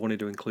kind of wanted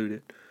to include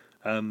it.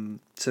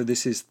 So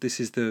this is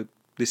the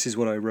this is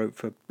what I wrote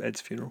for Ed's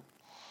funeral.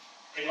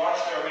 In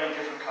life, there are many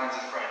different kinds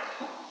of friend.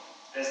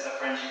 There's that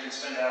friend you can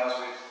spend hours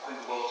with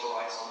the world to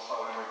rights on the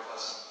phone or in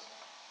person.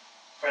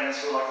 Friends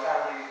who are like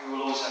family, who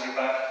will always have your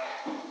back,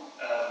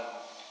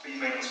 but you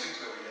may not speak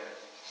to every day,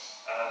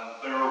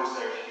 but are always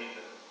there if you need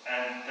them.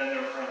 And then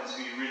there are friends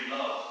who you really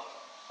love,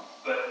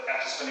 but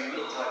after spending a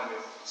little time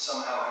with,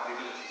 somehow have the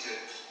ability to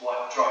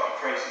drive you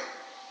crazy.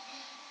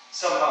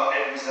 Somehow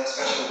Ed was that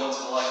special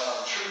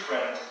once-in-a-lifetime true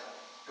friend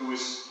who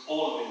was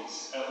all of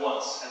these at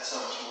once and so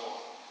much more.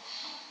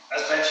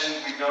 As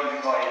mentioned, we've known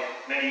him by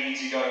many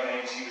easygoing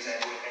names. He was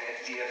Edward,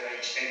 Ed,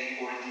 EFH, Eddie,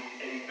 or indeed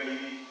Eddie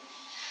Baby.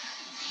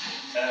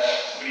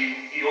 But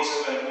he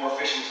also earned more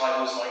official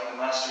titles like the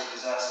Master of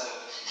Disaster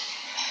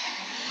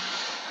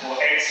or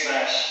Ed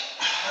Smash.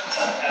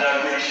 And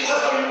I really should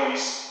tell you what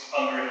he's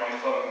under in my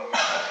phone.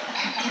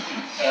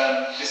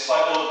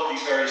 Despite all of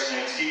these various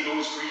names, he would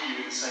always greet you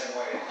in the same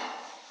way.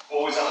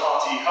 Always a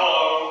hearty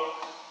hello,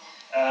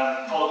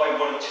 followed by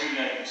one of two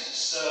names,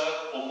 Sir,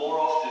 or more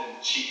often,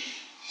 Chief.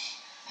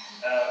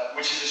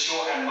 Which is a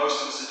shorthand most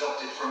of us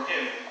adopted from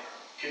him,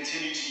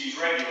 continue to use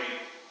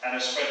regularly, and have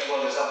spread to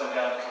others up and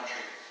down the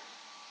country.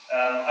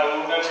 I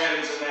will remember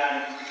him as a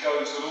man who could go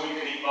to an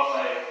all-you-can-eat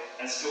buffet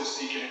and still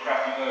sneak in a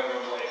crappy burger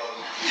on the way home.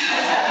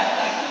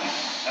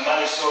 A man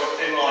who saw a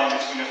thin line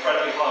between a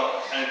friendly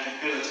hug and a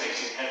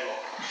debilitating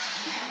headlock.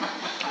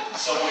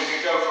 Someone who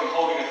could go from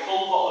holding a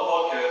full bottle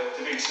of vodka to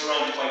being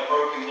surrounded by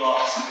broken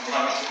glass in the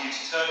time it took you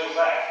to turn your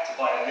back to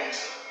buy a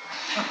mixer.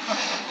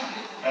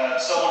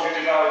 Someone who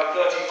devoured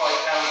 35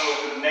 pounds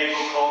worth of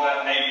naval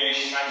combat and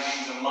aviation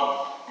magazines a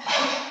month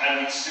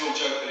and would still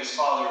joke that his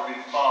father had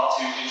been far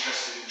too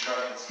interested in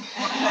trains.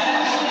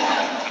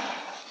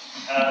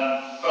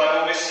 But I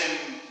will miss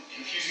him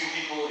confusing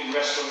people in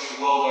restaurants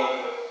the world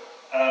over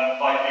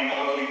by being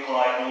overly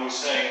polite and always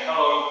saying,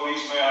 hello,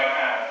 please may I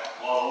have,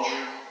 while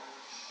ordering.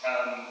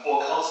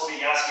 Or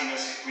constantly asking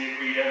us if we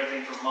agreed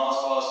everything from Mars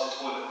bars to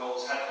toilet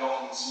rolls had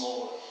gotten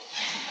smaller.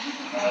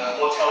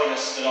 Or telling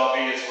us that our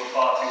beards were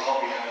far too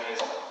hoppy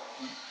nowadays.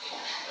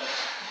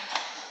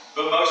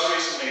 But most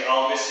recently,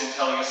 I'll miss him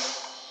telling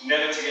us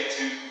never to get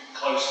too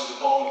close to the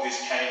bottom of his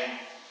cane,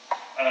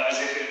 as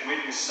if it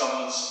witnessed some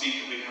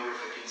unspeakably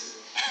horrific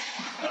incident,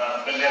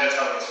 but never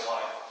telling us why.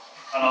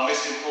 And I'll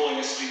miss him falling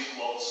asleep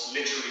whilst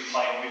literally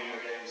playing video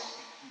games.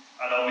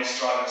 And I'll miss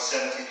driving a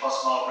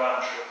 70-plus mile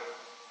round trip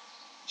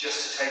just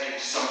to take him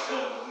to some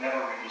film that never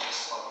really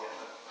justified the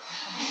effort.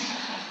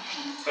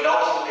 But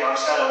ultimately, I'm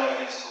sad I'll never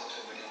get to talk to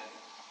him again.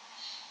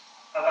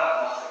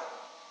 About nothing.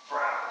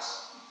 For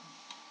hours.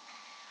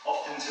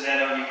 Often to then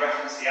only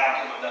reference the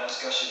outcome of that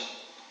discussion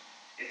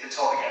if the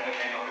topic ever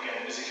came up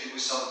again, as if it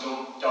was some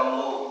dumb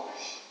law.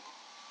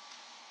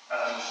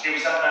 It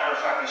was that matter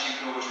of factness you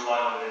could always rely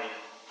on with Eddie.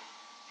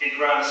 He'd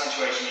ground the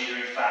situation either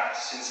in fact,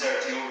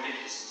 sincerity, or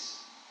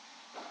ridiculousness.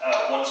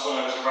 Once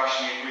when I was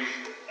irrationally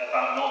aggrieved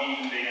about not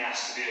even being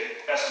asked to be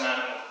a best man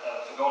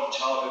at forgotten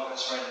childhood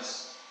best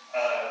friends,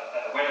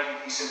 when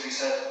he simply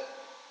said,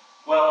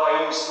 well,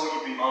 I always thought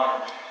you'd be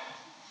mine.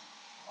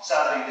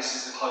 Sadly, this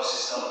is the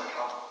closest I'll ever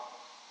come.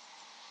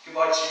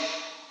 Goodbye, Chief.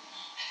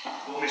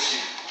 We'll miss you.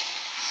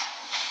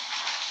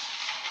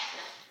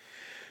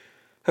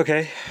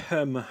 Okay,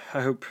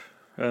 I hope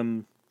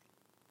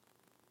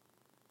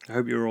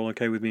you're all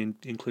okay with me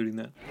including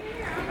that.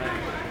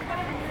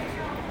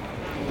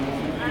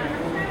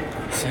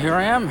 So here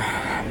I am,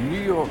 New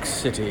York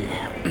City,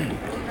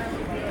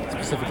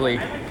 specifically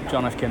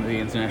John F. Kennedy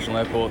International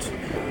Airport,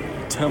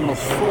 Terminal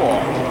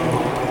 4.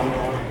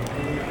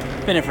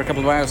 Been here for a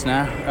couple of hours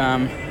now.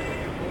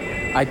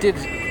 I did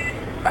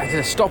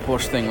a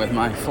stopwatch thing with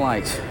my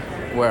flight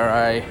where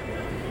I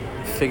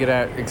figured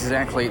out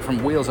exactly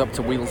from wheels up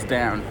to wheels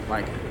down,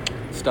 like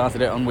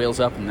started it on wheels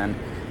up and then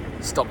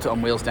stopped it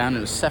on wheels down.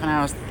 It was 7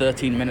 hours,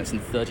 13 minutes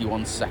and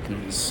 31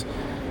 seconds,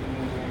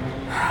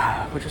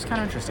 which was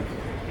kind of interesting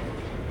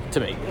to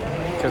me,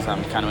 because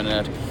I'm kind of a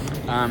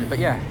nerd. But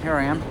yeah, here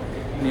I am,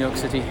 New York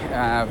City,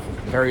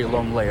 very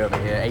long layover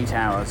here, 8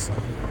 hours.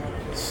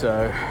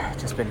 So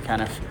just been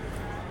kind of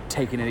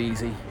taking it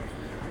easy,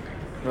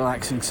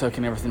 relaxing,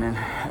 soaking everything in.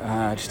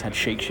 Just had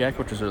Shake Shack,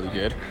 which was really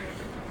good.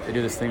 They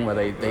do this thing where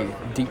they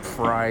deep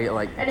fry,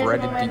 like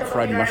breaded deep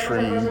fried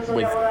mushroom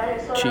with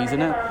cheese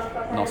in it.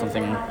 Not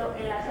something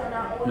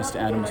Mr.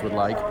 Adams would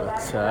like,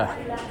 but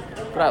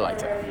I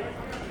liked it.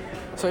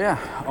 So yeah,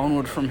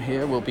 onward from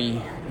here will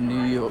be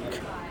New York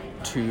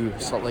to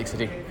Salt Lake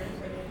City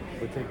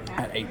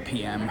at 8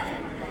 p.m.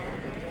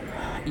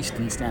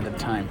 Eastern Standard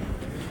Time.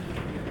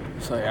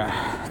 So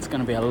yeah, it's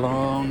going to be a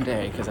long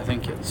day, because I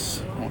think it's,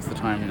 what's the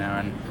time now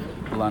in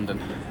London?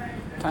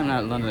 The time now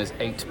in London is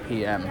 8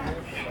 p.m.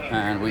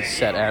 and we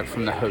set out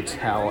from the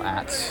hotel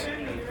at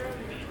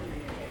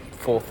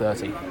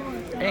 4:30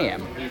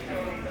 a.m.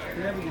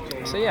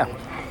 So yeah,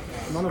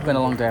 it's been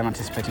a long day. I'm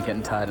anticipating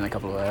getting tired in a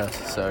couple of hours,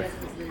 so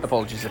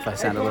apologies if I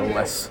sound a little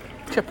less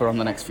chipper on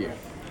the next few.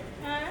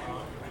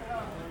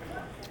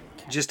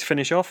 Just to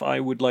finish off, I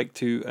would like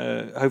to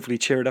hopefully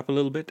cheer it up a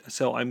little bit.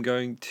 So I'm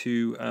going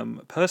to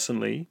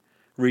personally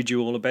read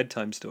you all a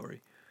bedtime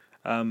story.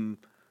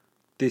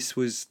 this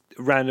was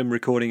a random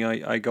recording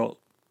I got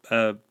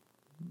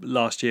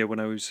last year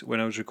when I was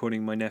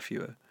recording my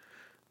nephew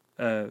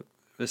a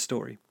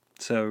story.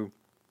 So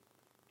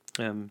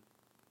go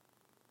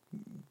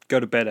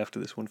to bed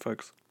after this one,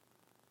 folks.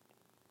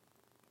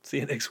 See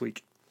you next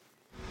week.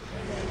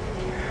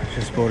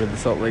 Just boarded the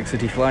Salt Lake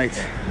City flight,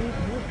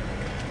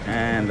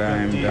 and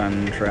I'm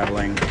done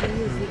traveling.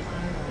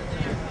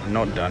 I'm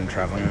not done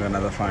traveling with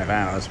another 5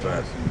 hours,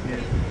 but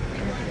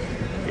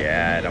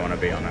yeah, I don't want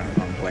to be on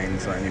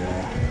planes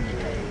anymore.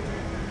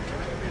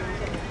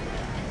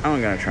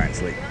 I'm gonna try and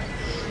sleep.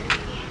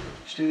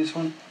 Let's do this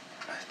one.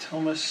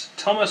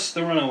 Thomas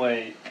the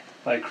Runaway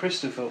by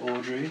Christopher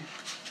Audrey,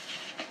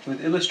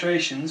 with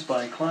illustrations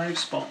by Clive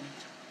Spon.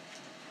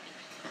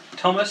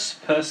 Thomas,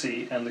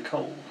 Percy, and the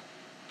Coal.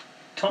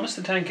 Thomas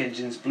the Tank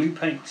Engine's blue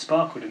paint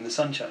sparkled in the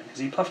sunshine as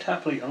he puffed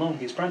happily along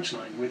his branch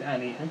line with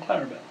Annie and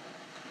Clarabelle.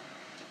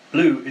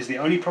 Blue is the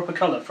only proper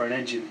colour for an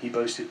engine, he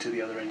boasted to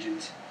the other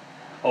engines.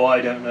 Oh,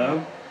 I don't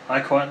know. I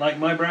quite like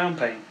my brown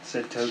paint,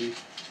 said Toby.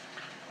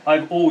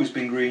 I've always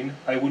been green.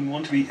 I wouldn't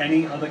want to be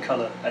any other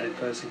colour, added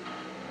Percy.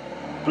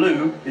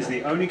 Blue is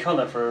the only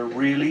colour for a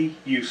really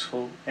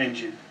useful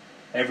engine.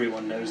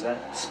 Everyone knows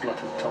that,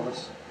 spluttered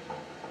Thomas.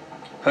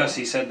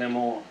 Percy said no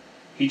more.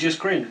 He just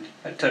grinned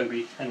at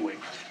Toby and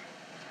winked.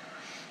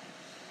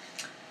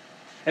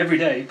 Every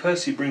day,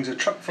 Percy brings a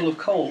truck full of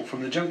coal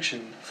from the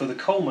junction for the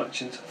coal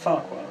merchant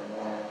Farquhar.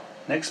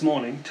 Next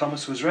morning,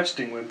 Thomas was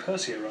resting when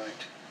Percy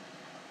arrived.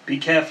 Be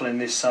careful in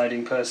this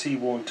siding, Percy,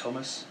 warned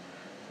Thomas,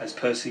 as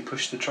Percy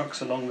pushed the trucks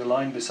along the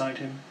line beside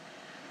him.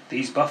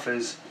 These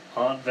buffers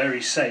aren't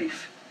very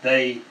safe.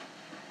 He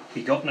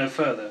got no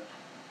further.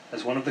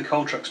 As one of the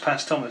coal trucks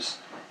passed Thomas,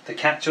 the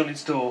catch on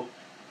its door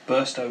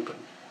burst open.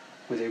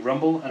 With a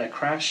rumble and a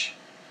crash,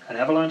 an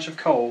avalanche of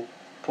coal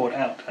poured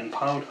out and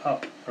piled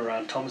up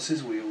around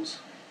Thomas's wheels.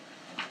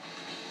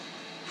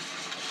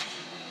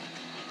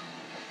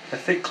 A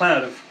thick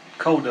cloud of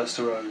coal dust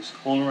arose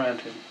all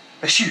around him.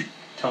 Achoo!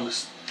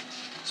 Thomas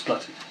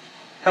spluttered.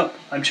 Help!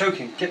 I'm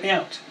choking! Get me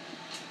out!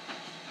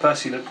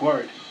 Percy looked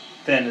worried.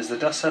 Then, as the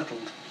dust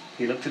settled,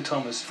 he looked at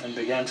Thomas and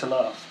began to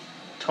laugh.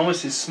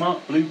 Thomas's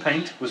smart blue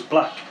paint was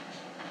black,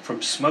 from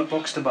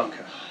smokebox to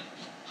bunker.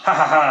 Ha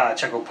ha ha!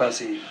 Chuckled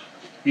Percy.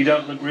 You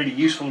don't look really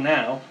useful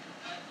now.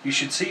 You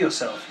should see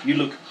yourself. You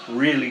look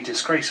really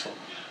disgraceful.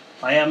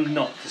 I am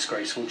not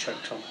disgraceful,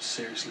 choked Thomas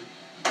seriously.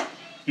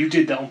 You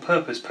did that on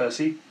purpose,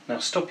 Percy. Now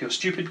stop your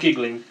stupid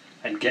giggling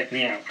and get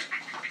me out.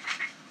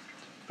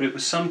 But it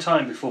was some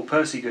time before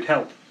Percy could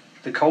help.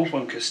 The coal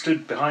bunker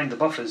stood behind the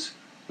buffers,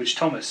 which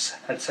Thomas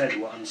had said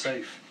were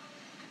unsafe.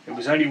 It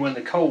was only when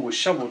the coal was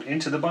shoveled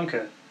into the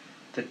bunker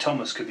that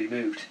Thomas could be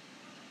moved.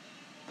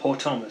 Poor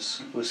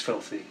Thomas was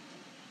filthy.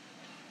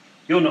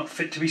 You're not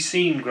fit to be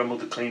seen,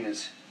 grumbled the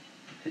cleaners.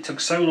 It took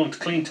so long to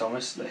clean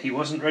Thomas that he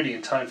wasn't ready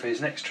in time for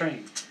his next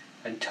train,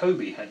 and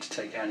Toby had to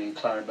take Annie and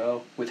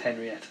Clarabelle with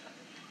Henrietta.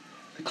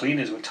 The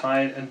cleaners were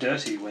tired and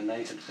dirty when they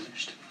had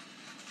finished.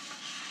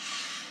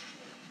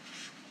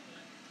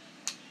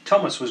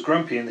 Thomas was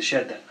grumpy in the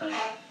shed that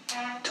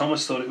night.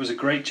 Thomas thought it was a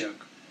great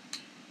joke.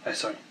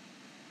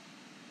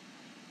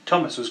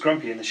 Thomas was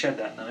grumpy in the shed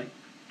that night.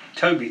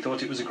 Toby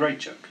thought it was a great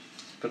joke,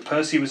 but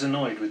Percy was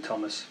annoyed with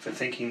Thomas for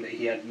thinking that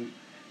he had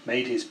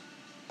made his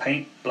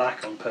paint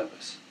black on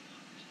purpose.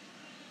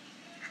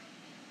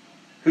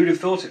 Who'd have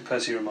thought it,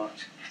 Percy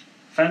remarked.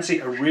 Fancy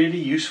a really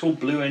useful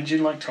blue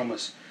engine like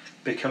Thomas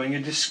becoming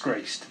a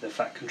disgrace to the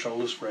Fat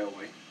Controller's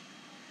railway.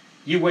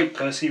 You wait,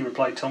 Percy,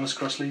 replied Thomas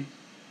crossly.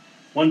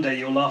 One day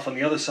you'll laugh on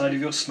the other side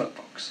of your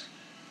smokebox.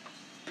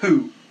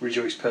 Pooh,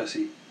 rejoiced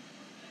Percy.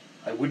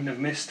 I wouldn't have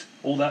missed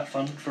all that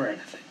fun for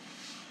anything.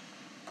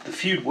 The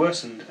feud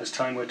worsened as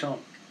time went on.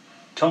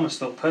 Thomas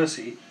thought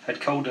Percy had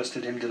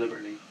coal-dusted him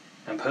deliberately,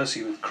 and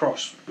Percy was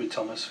cross with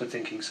Thomas for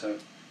thinking so.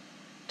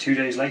 2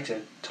 days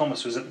later,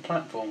 Thomas was at the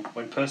platform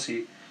when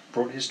Percy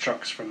brought his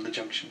trucks from the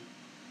junction.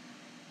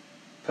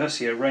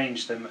 Percy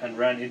arranged them and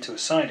ran into a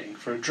siding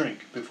for a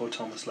drink before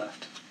Thomas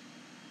left.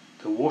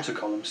 The water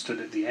column stood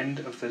at the end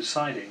of the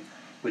siding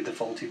with the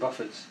faulty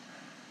buffers.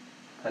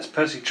 As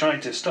Percy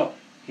tried to stop,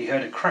 he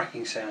heard a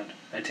cracking sound,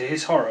 and to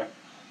his horror,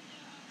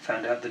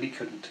 found out that he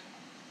couldn't.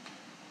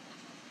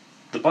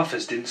 The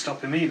buffers didn't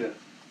stop him either.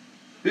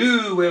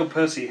 Ooh, wailed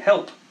Percy,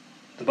 help!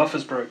 The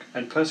buffers broke,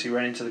 and Percy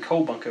ran into the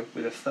coal bunker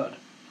with a thud.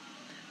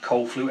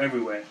 Coal flew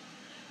everywhere,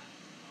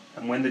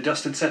 and when the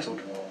dust had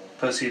settled,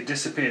 Percy had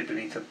disappeared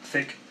beneath a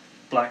thick,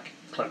 black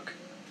cloak.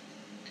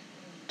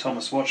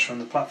 Thomas watched from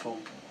the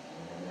platform.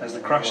 As the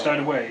crash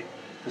died away,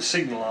 the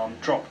signal arm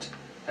dropped,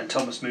 and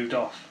Thomas moved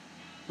off,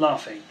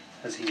 laughing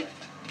as he went.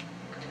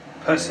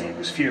 Percy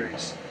was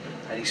furious,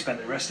 and he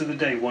spent the rest of the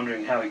day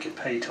wondering how he could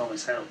pay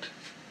Thomas out.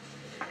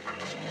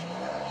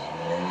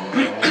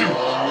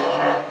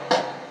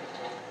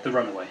 The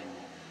Runaway.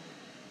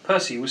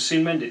 Percy was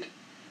soon mended,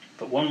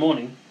 but one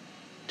morning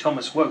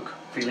Thomas woke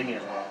feeling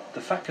ill.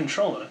 The Fat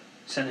Controller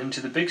sent him to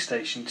the big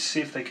station to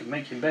see if they could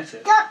make him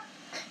better.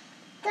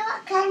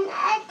 Duck and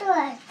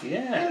Edward.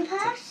 Yeah, And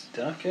Percy.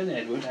 Duck and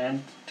Edward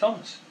and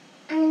Thomas.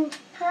 And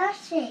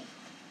Percy.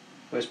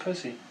 Where's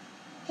Percy?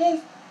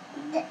 He's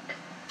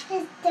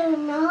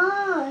don't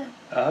know.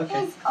 Oh,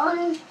 okay.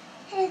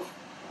 He's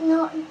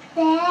not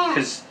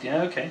there.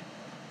 Yeah, okay.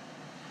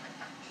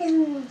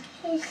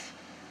 He's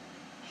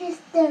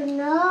don't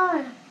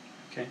know.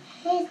 Okay.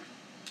 He's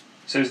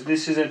So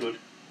this is Edward?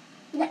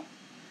 No.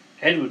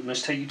 Edward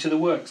must take you to the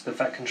works, the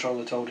Fat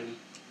Controller told him.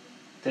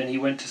 Then he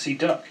went to see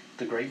Duck,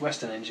 the Great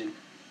Western Engine.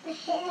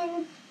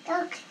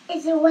 Duck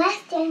is a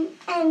Western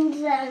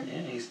Engine.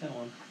 Yeah, he's that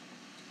one.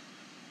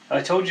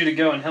 I told you to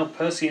go and help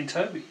Percy and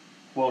Toby,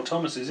 while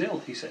Thomas is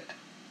ill, he said.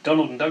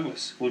 Donald and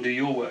Douglas will do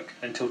your work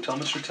until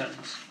Thomas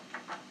returns.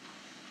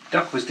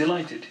 Duck was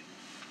delighted.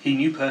 He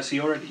knew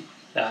Percy already,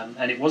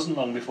 and it wasn't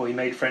long before he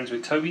made friends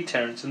with Toby,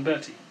 Terence and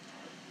Bertie.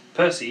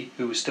 Percy,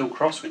 who was still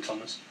cross with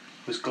Thomas,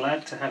 was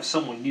glad to have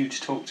someone new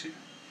to talk to.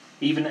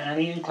 Even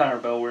Annie and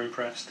Clarabelle were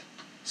impressed.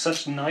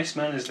 Such nice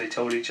manners, they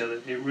told each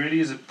other. It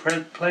really is a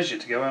pleasure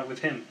to go out with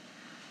him.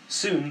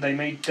 Soon they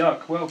made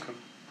Duck welcome,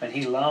 and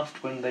he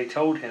laughed when they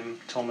told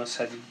him Thomas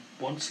had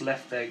once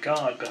left their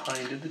guard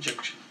behind at the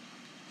junction.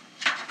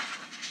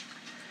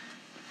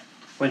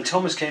 When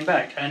Thomas came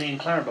back, Annie and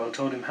Clarabelle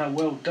told him how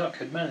well Duck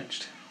had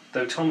managed.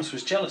 Though Thomas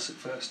was jealous at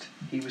first,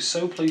 he was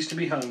so pleased to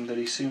be home that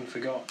he soon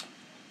forgot.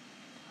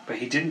 But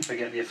he didn't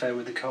forget the affair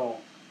with the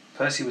coal.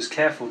 Percy was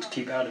careful to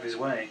keep out of his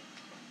way.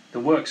 The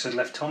works had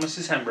left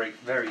Thomas's handbrake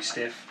very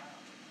stiff.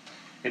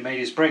 It made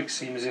his brakes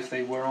seem as if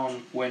they were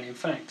on when in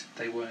fact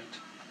they weren't.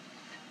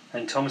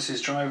 And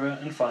Thomas's driver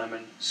and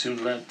fireman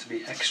soon learnt to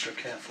be extra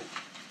careful.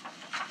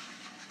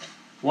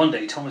 One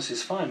day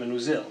Thomas's fireman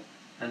was ill,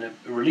 and a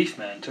relief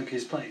man took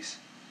his place.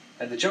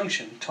 At the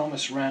junction,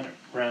 Thomas ran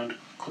round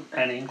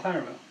Annie and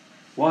Clarabelle.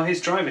 While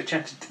his driver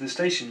chatted to the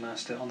station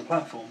master on the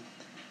platform,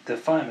 the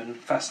fireman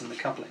fastened the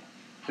coupling.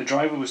 The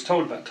driver was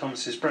told about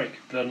Thomas's brake,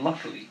 but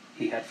unluckily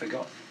he had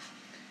forgotten.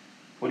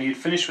 When he had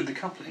finished with the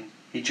coupling,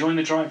 he joined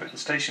the driver and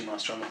station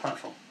master on the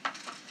platform.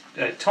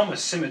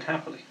 Thomas simmered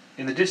happily.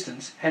 In the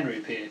distance, Henry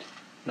appeared.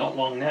 Not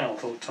long now,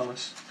 thought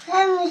Thomas.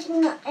 Henry's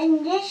not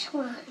in this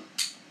one.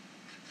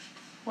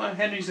 Well,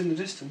 Henry's in the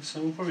distance,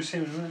 so we'll probably see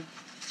him in a minute.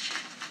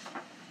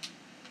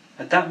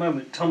 At that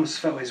moment, Thomas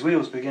felt his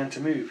wheels began to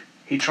move.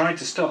 He tried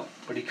to stop,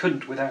 but he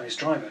couldn't without his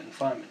driver and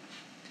fireman.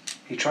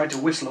 He tried to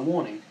whistle a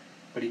warning,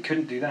 but he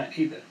couldn't do that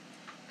either.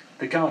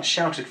 The guard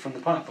shouted from the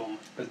platform,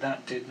 but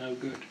that did no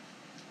good.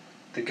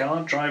 The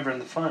guard, driver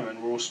and the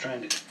fireman were all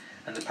stranded,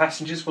 and the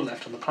passengers were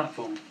left on the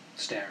platform,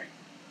 staring.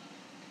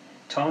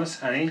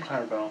 Thomas, Annie and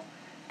Clarabelle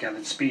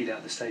gathered speed out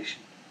of the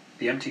station.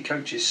 The empty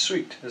coaches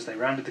shrieked as they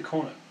rounded the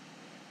corner,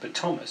 but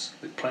Thomas,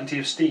 with plenty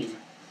of steam,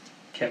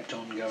 kept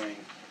on going.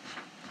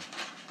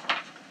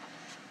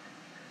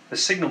 The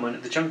signalman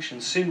at the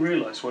junction soon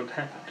realised what had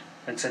happened,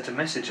 and sent a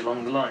message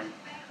along the line.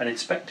 An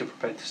inspector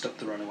prepared to stop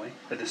the runaway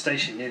at the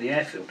station near the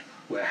airfield,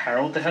 where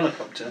Harold the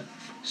helicopter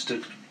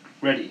stood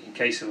ready in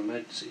case of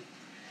emergency.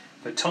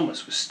 But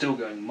Thomas was still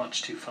going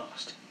much too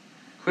fast.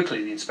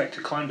 Quickly the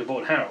inspector climbed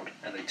aboard Harold,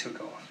 and they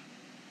took off.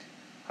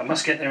 "I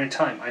must get there in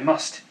time, I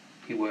must,"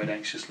 he whirred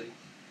anxiously.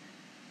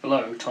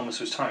 Below, Thomas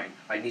was tiring.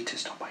 I need to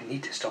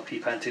stop, he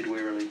panted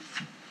wearily.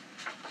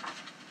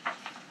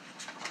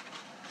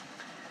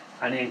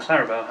 Annie and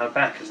Clarabelle held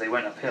back as they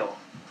went uphill.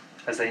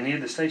 As they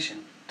neared the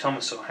station,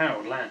 Thomas saw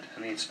Harold land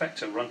and the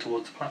inspector run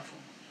towards the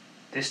platform.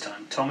 This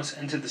time, Thomas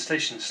entered the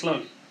station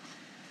slowly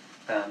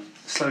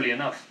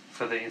enough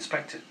for the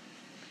inspector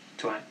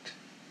to act.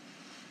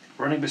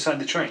 Running beside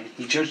the train,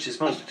 he judged his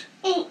moment.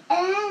 It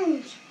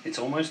ends. It's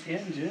almost the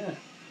end, yeah.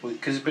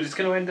 But it's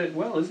going to end it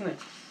well, isn't it?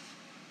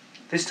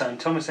 This time,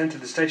 Thomas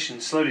entered the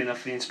station slowly enough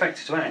for the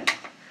inspector to act.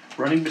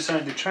 Running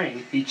beside the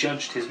train, he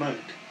judged his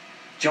moment.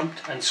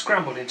 Jumped and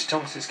scrambled into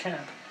Thomas's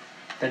cab.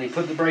 Then he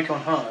put the brake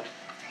on hard.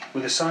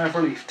 With a sigh of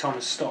relief,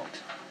 Thomas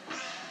stopped.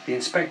 The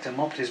inspector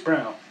mopped his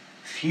brow.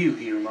 "Phew,"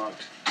 he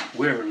remarked.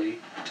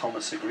 Wearily,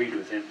 Thomas agreed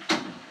with him.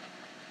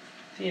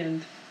 The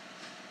end.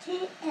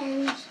 The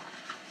end.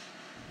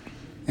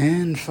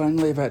 And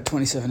finally, about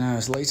 27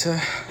 hours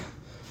later,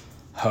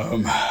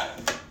 home.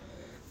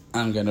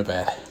 I'm going to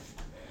bed.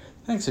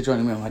 Thanks for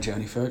joining me on my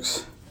journey,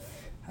 folks.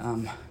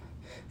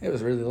 It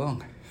was really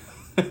long.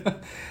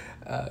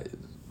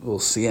 We'll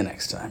see you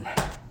next time.